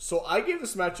 So I gave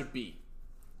this match a B.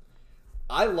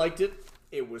 I liked it.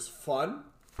 It was fun.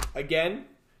 Again,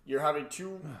 you're having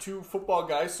two football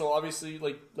guys, so obviously,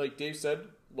 like Dave said,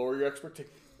 lower your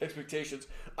expectations.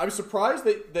 I'm surprised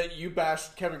that you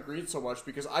bashed Kevin Greene so much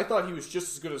because I thought he was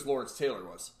just as good as Lawrence Taylor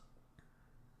was.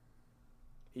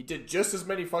 He did just as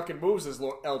many fucking moves as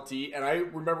LT, and I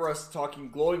remember us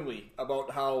talking glowingly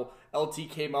about how LT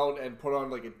came out and put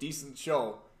on like a decent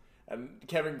show, and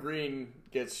Kevin Greene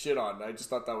gets shit on. I just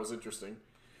thought that was interesting.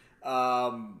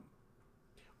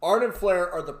 Arn and Flair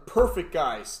are the perfect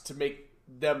guys to make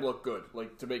them look good,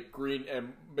 like to make Greene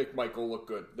and McMichael look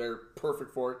good. They're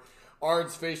perfect for it.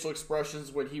 Arn's facial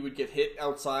expressions when he would get hit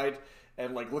outside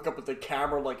and like look up at the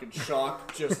camera like in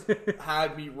shock just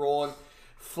had me rolling.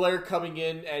 Flair coming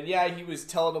in and he was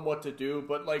telling them what to do,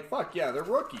 but like fuck yeah, they're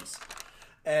rookies.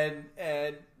 And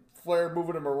Flair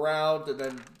moving him around, and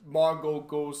then Mongo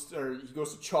goes to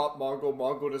chop Mongo.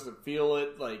 Mongo doesn't feel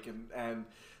it, like and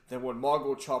then when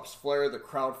Mongo chops Flair, the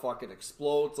crowd fucking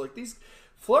explodes. Like these,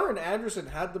 Flair and Anderson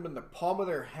had them in the palm of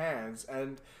their hands,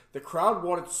 and the crowd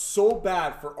wanted so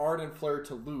bad for Arn and Flair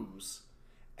to lose,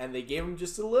 and they gave him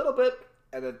just a little bit,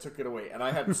 and then took it away. And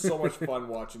I had so much fun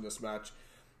watching this match.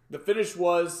 The finish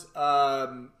was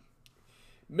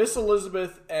Miss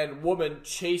Elizabeth and Woman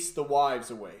chase the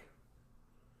wives away,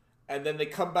 and then they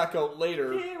come back out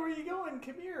later. Hey, where you going?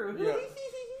 Come here. Yeah.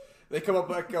 They come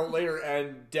back out later,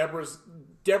 and Deborah.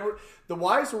 The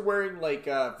wives were wearing like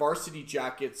varsity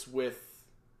jackets with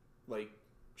like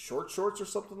short shorts or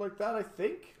something like that. I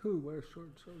think. Who wears short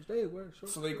shorts? They wear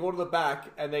short. So they go to the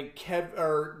back, and then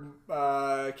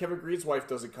Kevin Greene's wife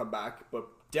doesn't come back, but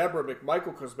Deborah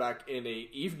McMichael comes back in a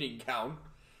evening gown.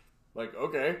 Like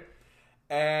okay,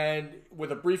 and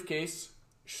with a briefcase,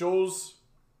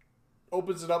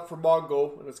 opens it up for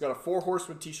Mongo, and it's got a 4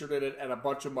 Horsemen t-shirt in it and a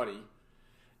bunch of money.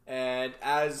 And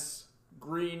as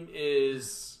Greene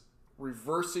is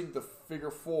reversing the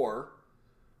figure 4,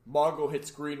 Mongo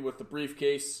hits Greene with the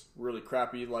briefcase. Really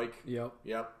crappy, like. Yep.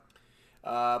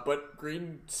 But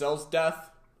Greene sells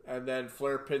death, and then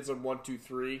Flair pins him 1, 2,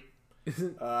 3.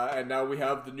 And now we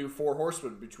have the new 4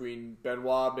 Horsemen between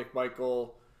Benoit,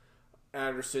 McMichael,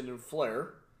 Anderson, and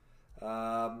Flair.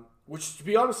 Which, to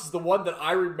be honest, is the one that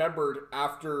I remembered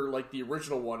after like the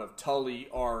original one of Tully,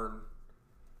 Arn,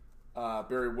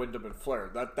 Barry Windham, and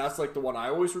Flair. That's like the one I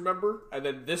always remember, and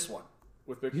then this one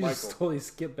with McMichael. You just totally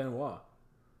skipped Benoit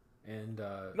and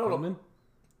No.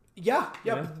 Yeah.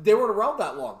 But they weren't around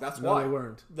that long. That's why they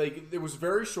weren't. Like it was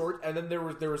very short, and then there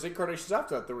was incarnations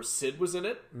after that. There was Sid was in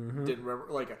it. Mm-hmm. Didn't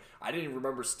remember. Like I didn't even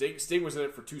remember Sting. Sting was in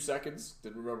it for 2 seconds.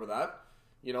 Didn't remember that.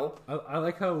 You know. I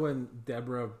like how when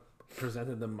Deborah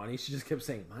presented the money, she just kept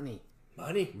saying money.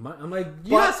 I'm like,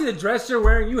 you gotta see the dress you're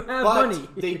wearing. You have money.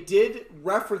 They did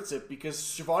reference it because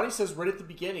Shivani says right at the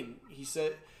beginning. He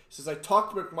says I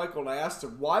talked to McMichael and I asked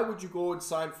him, why would you go and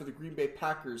sign for the Green Bay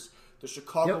Packers, the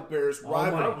Chicago Bears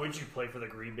rival? Why would you play for the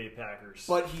Green Bay Packers?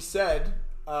 But he said,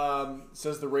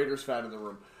 says the Raiders fan in the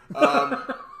room. And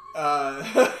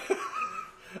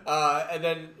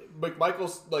then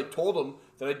McMichael told him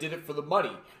that I did it for the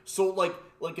money. So like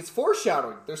it's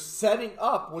foreshadowing. They're setting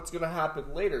up what's going to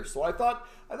happen later. So I thought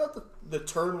the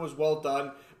turn was well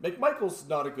done. McMichael's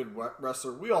not a good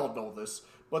wrestler. We all know this.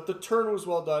 But the turn was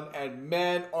well done. And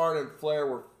man, Arn and Flair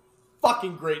were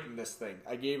fucking great in this thing.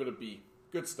 I gave it a B.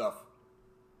 Good stuff.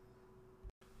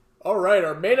 All right,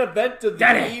 our main event of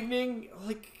the evening.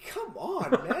 Like, come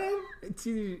on, man.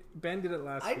 Ben did it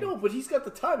last I know, but he's got the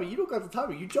timing. You don't got the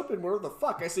timing. You jump in wherever the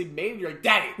fuck. I say main, you're like,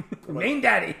 daddy. Main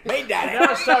daddy. Main daddy.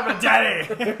 Now it's time for daddy.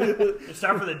 It's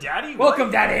time for the daddy? Welcome,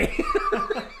 daddy.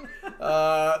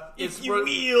 It's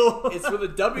for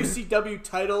the WCW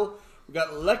title. We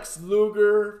got Lex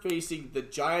Luger facing the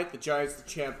Giant. The Giant's the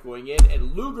champ going in.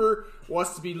 And Luger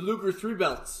wants to be Luger 3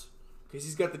 belts. Because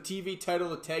he's got the TV title,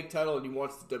 the tag title, and he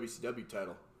wants the WCW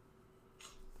title.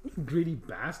 Greedy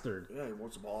bastard. Yeah, he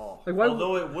wants them all. Like,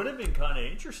 although it would have been kind of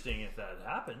interesting if that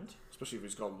happened. Especially if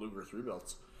he's called Luger 3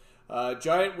 belts.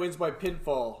 Giant wins by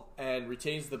pinfall and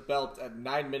retains the belt at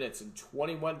 9 minutes and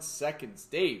 21 seconds.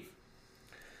 Dave.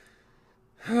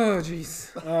 Oh,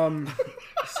 jeez.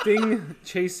 Sting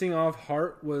chasing off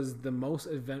Hart was the most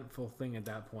eventful thing at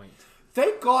that point.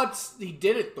 Thank God he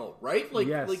did it, though, right? Like,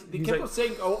 yes. they kept on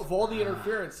saying, of all the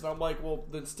interference, and I'm like, well,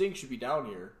 then Sting should be down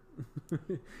here.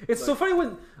 It's so funny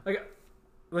when,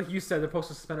 like you said, they're supposed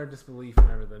to suspend our disbelief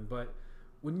and everything, but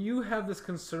when you have this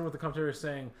concern with the commentator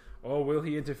saying, oh, will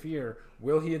he interfere?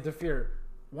 Will he interfere?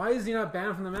 Why is he not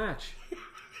banned from the match?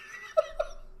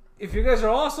 If you guys are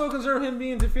also concerned with him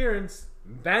being interference,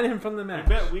 ban him from the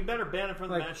match. We better ban him from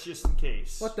the match just in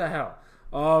case. What the hell?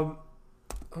 Oh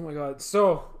my god.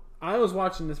 So, I was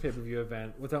watching this pay-per-view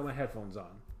event without my headphones on,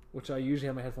 which I usually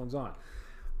have my headphones on.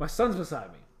 My son's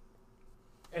beside me,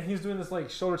 and he's doing this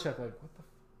shoulder check, what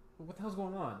the hell's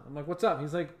going on? I'm like, what's up?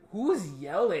 He's like, who is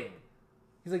yelling?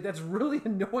 He's like, that's really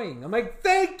annoying. I'm like,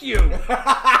 thank you.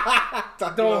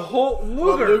 The whole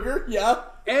Luger, yeah.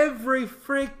 Every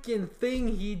freaking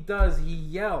thing he does, he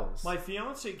yells. My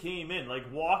fiance came in,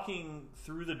 walking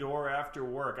through the door after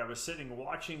work. I was sitting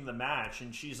watching the match,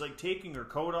 and she's taking her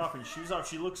coat off and shoes off.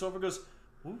 She looks over and goes,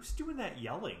 who's doing that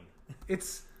yelling?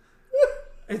 It's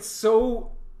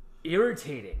so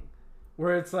irritating.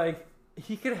 Where it's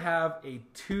he could have a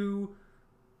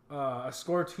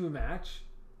score 2 match,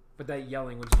 but that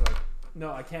yelling was just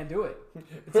no, I can't do it.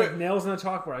 It's like nails in a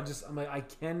chalkboard. I'm like, I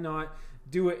cannot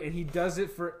do it. And he does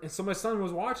it and so my son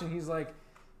was watching. He's like,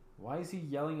 why is he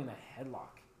yelling in a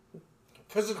headlock?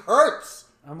 Because it hurts.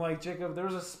 I'm like, Jacob, there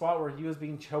was a spot where he was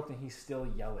being choked and he's still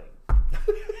yelling.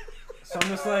 So I'm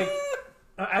just like,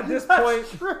 at this point,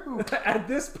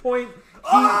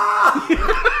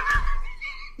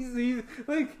 he's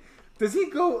does he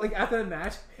go after the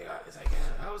match? Hey guys,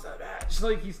 how was that match?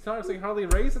 He's talking Harley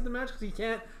Race at the match because he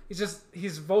can't. He's just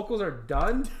his vocals are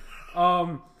done.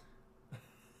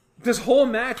 This whole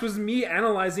match was me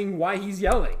analyzing why he's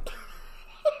yelling.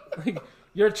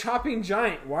 You're a chopping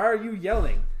giant. Why are you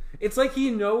yelling? It's like he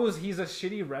knows he's a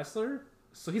shitty wrestler,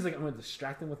 so he's like, I'm going to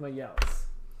distract him with my yells.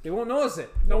 They won't notice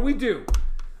it. No, we do.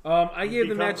 I gave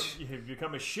the match. You've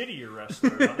become a shittier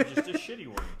wrestler, not just a shitty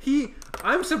one.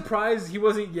 I'm surprised he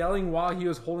wasn't yelling while he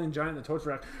was holding Giant in the torch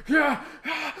rack. Yeah.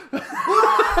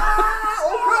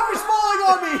 Oh crap! He's falling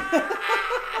on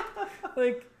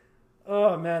me.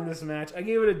 Oh man, this match. I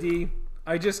gave it a D.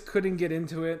 I just couldn't get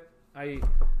into it.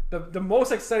 The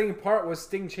most exciting part was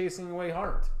Sting chasing away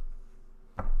Hart.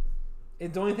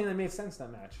 It's the only thing that made sense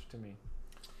that match to me.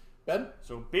 Ben?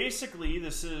 So basically,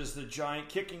 this is the Giant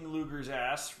kicking Luger's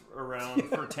ass around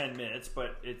for 10 minutes,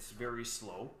 but it's very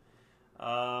slow.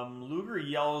 Luger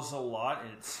yells a lot,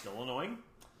 and it's still annoying.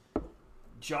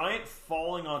 Giant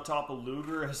falling on top of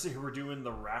Luger as they were doing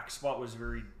the rack spot was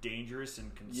very dangerous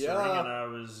and concerning, and I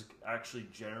was actually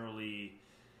genuinely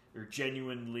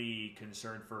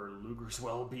concerned for Luger's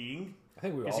well-being. I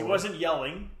think we all because he wasn't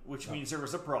yelling, which means there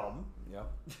was a problem.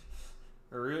 Yep.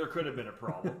 Or there could have been a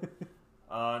problem.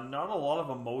 Not a lot of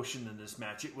emotion in this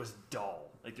match. It was dull.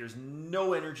 There's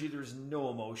no energy, there's no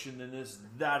emotion in this.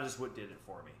 That is what did it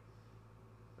for me.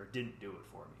 Or didn't do it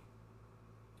for me.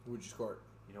 Who would you score it?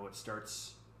 You know what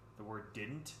starts the word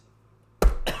didn't?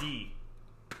 D.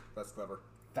 That's clever.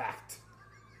 Fact.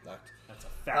 That's a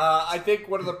fact. I think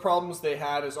one of the problems they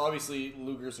had is obviously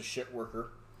Luger's a shit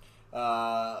worker.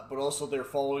 But also they're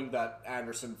following that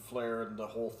Anderson Flair and the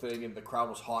whole thing, and the crowd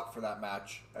was hot for that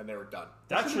match, and they were done.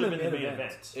 That should have been the main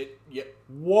event.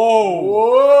 Whoa!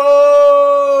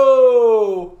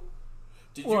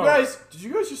 Did you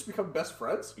guys just become best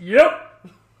friends? Yep.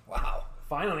 Wow.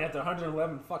 Finally, after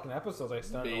 111 fucking episodes, I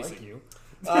started to like you.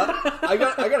 I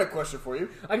got a question for you.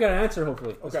 I got an answer,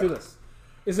 hopefully. Let's Okay. do this.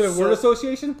 Is it a word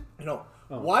association? No.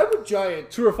 Why would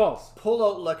Giant True or false? pull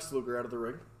out Lex Luger out of the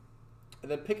ring and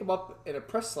then pick him up in a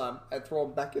press slam and throw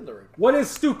him back in the ring? What is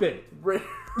stupid? This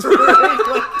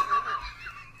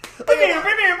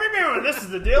This is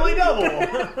the Daily Double.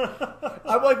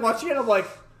 I'm like watching it, I'm like,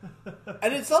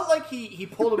 and it's not like he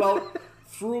pulled him out,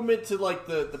 threw him into like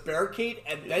the barricade,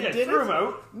 and then did threw it. him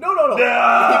out. No. He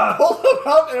pulled him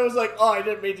out, and it was like, oh, I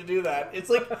didn't mean to do that. It's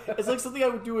like something I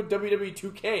would do in WWE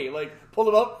 2K. Like, pull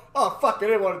him out. Oh fuck, I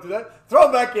didn't want to do that. Throw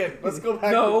him back in. Let's go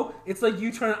back. No, it's like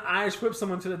you trying to Irish whip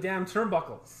someone to the damn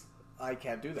turnbuckles. I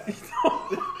can't do that.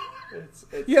 It's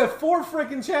You have 4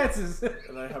 freaking chances.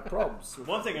 and I have problems. With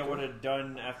One thing I would have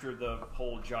done after the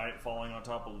whole Giant falling on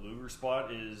top of Luger spot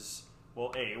is,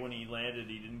 well, A, when he landed,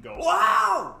 he didn't go,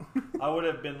 wow! I would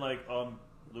have been like,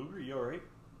 Luger, you alright?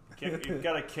 You've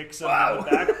got to kick something in the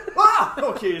back. Wow!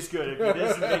 Okay, it's good. If he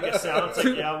doesn't make a sound, it's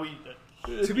like, yeah, we...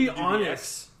 To be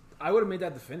honest, I would have made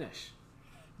that the finish.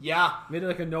 Yeah. Made it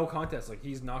like a no contest. Like,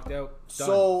 he's knocked out. Done.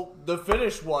 So the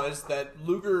finish was that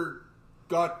Luger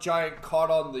got Giant caught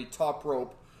on the top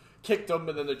rope, kicked him,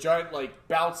 and then the Giant like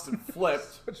bounced and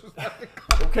flipped.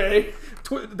 Okay.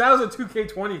 That was a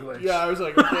 2K20 glitch. Yeah, I was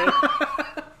like, okay.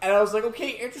 And I was like,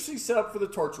 okay, interesting setup for the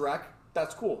torch rack.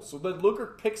 That's cool. So then Luger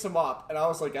picks him up, and I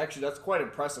was like, actually, that's quite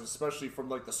impressive, especially from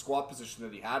like the squat position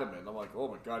that he had him in. I'm like, oh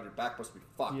my god, your back must be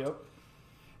fucked. Yep.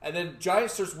 And then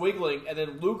Giant starts wiggling, and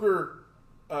then Luger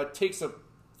takes a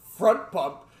front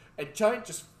bump, and Giant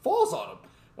just falls on him.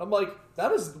 I'm like,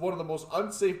 that is one of the most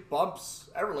unsafe bumps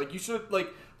ever. Like, you should, like,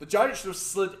 the Giant should have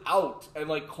slid out and,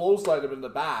 like, clotheslined him in the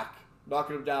back,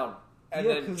 knocking him down, and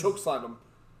then chokeslam him.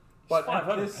 But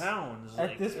 500 pounds.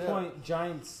 At this point,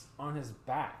 Giant's on his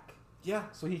back. yeah.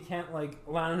 So he can't, like,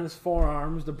 land on his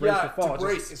forearms to brace the fall. To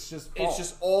brace. It's just fall. It's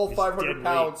just all It's 500 dead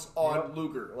pounds weight. on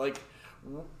Luger. Like,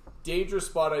 dangerous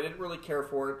spot. I didn't really care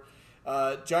for it.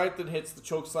 Giant then hits the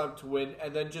chokeslam to win,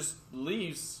 and then just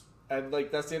leaves, and,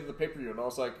 like, that's the end of the pay-per-view. And I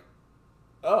was like,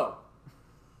 oh.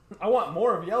 I want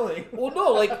more of yelling. Well,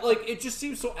 no, like it just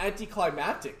seems so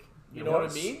anticlimactic. You know what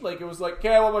I mean? Like, it was like,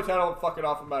 okay, I want my title, fuck it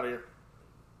off, I'm out of here.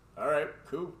 All right,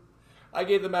 cool. I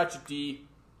gave the match a D.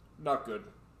 Not good.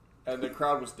 And the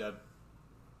crowd was dead.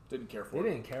 Didn't care for They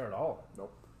it. didn't care at all.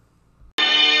 Nope.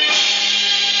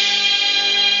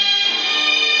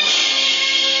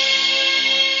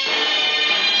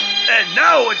 And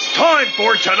now it's time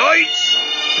for tonight's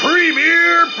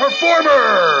Premier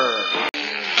Performer.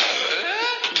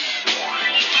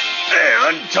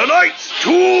 And tonight's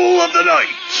Tool of the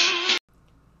Night.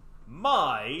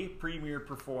 My Premier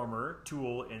Performer,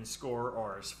 Tool, and Score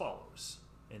are as follows,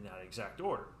 in that exact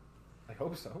order. I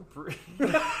hope so.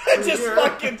 Just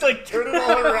fucking, like, turn it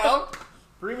all around.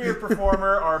 Premier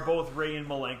Performer are both Rey and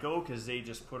Malenko, because they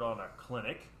just put on a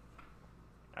clinic.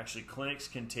 Actually, clinics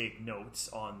can take notes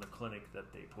on the clinic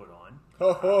that they put on.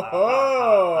 Ho, ho,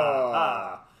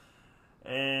 ho.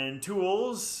 And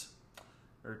Tool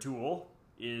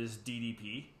is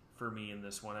DDP for me in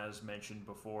this one, as mentioned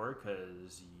before,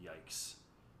 because yikes.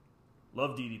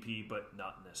 Love DDP, but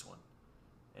not in this one.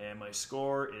 And my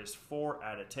score is 4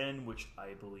 out of 10, which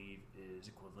I believe is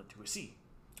equivalent to a C.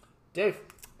 Dave.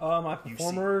 My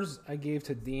performers I gave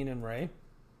to Dean and Ray.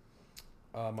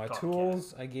 My Top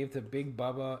tools I gave to Big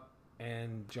Bubba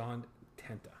and John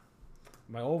Tenta.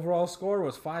 My overall score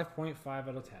was 5.5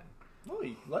 out of 10. Oh,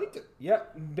 you liked it.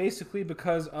 Yep, basically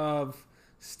because of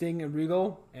Sting and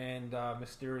Regal and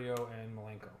Mysterio and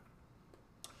Malenko.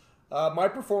 My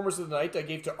performers of the night I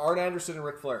gave to Arn Anderson and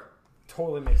Ric Flair.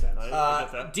 Totally makes sense. I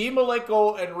get that. Dean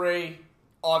Malenko and Ray,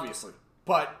 obviously.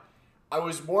 But I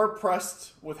was more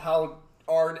impressed with how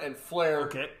Arn and Flair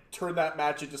turned that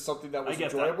match into something that was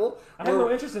enjoyable. I had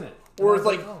no interest in it. Whereas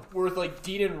like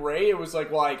Dean and Ray, it was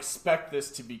like, well, I expect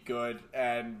this to be good,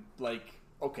 and like,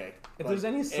 okay. If there's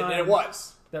any sign and it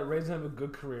was. that Ray's gonna have a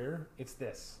good career, it's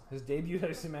this. His debut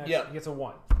IC match, he gets a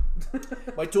 1.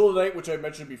 My tool of the night, which I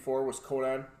mentioned before, was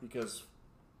Conan, because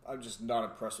I'm just not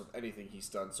impressed with anything he's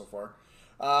done so far.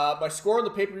 My score on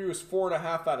the pay-per-view is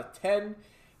 4.5 out of 10.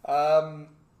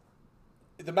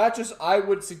 The matches I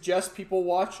would suggest people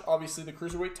watch, obviously the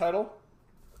Cruiserweight title.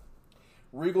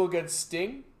 Regal against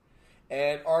Sting,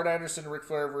 and Arn Anderson, Ric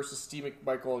Flair versus Steve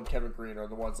McMichael and Kevin Greene are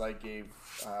the ones I gave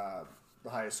the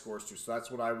highest scores to. So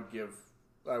that's what I would give.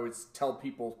 I would tell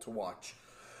people to watch.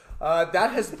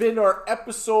 That has been our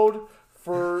episode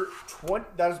for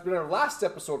that has been our last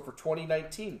episode for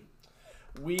 2019.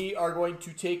 We are going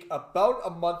to take about a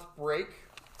month break.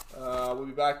 We'll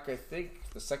be back, I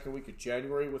think, the second week of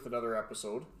January with another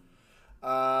episode.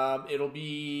 It'll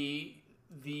be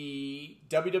the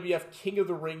WWF King of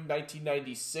the Ring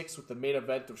 1996 with the main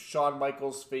event of Shawn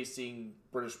Michaels facing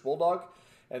British Bulldog,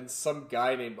 and some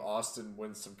guy named Austin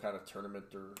wins some kind of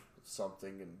tournament or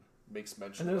something and makes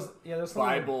mention of there's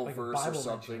Bible like verse Bible or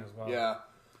something. as well.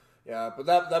 Yeah, but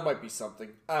that might be something.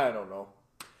 I don't know.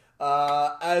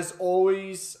 As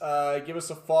always, give us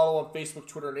a follow on Facebook,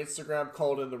 Twitter, and Instagram.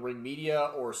 Call it In The Ring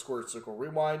Media or Squared Circle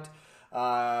Rewind.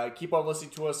 Keep on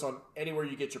listening to us on anywhere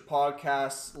you get your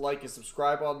podcasts. Like and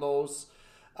subscribe on those.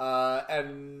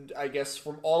 And I guess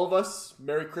from all of us,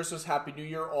 Merry Christmas, Happy New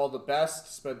Year, all the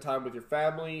best. Spend time with your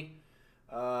family.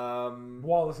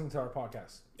 While listening to our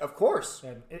podcast. Of course.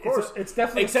 It's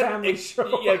definitely a family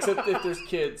show. Yeah, except if there's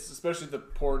kids, especially the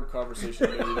porn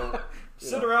conversation. That you don't,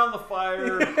 Sit around the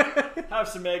fire, have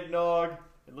some eggnog,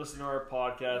 and listen to our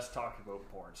podcast talking about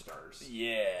porn stars.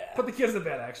 Yeah. Put the kids to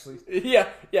bed, actually. Yeah.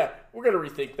 We're going to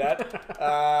rethink that.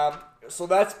 So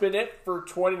that's been it for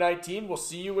 2019. We'll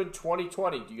see you in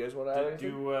 2020. Do you guys want to add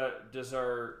anything? Does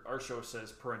our show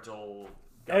says parental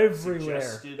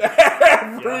Everywhere.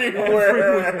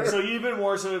 Everywhere. So even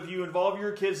more so, if you involve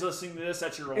your kids listening to this,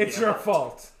 that's your own fault. It's your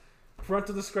fault.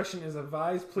 Parental discretion is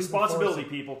advised. Please responsibility,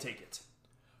 people, take it.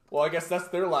 Well, I guess that's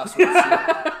their last words.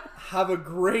 Have a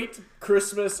great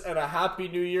Christmas and a Happy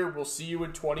New Year. We'll see you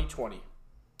in 2020.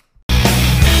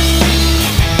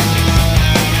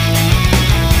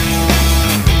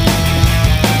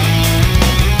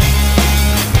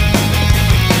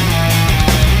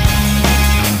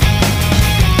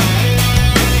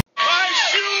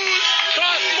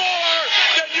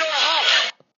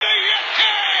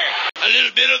 A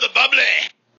little bit of the bubbly.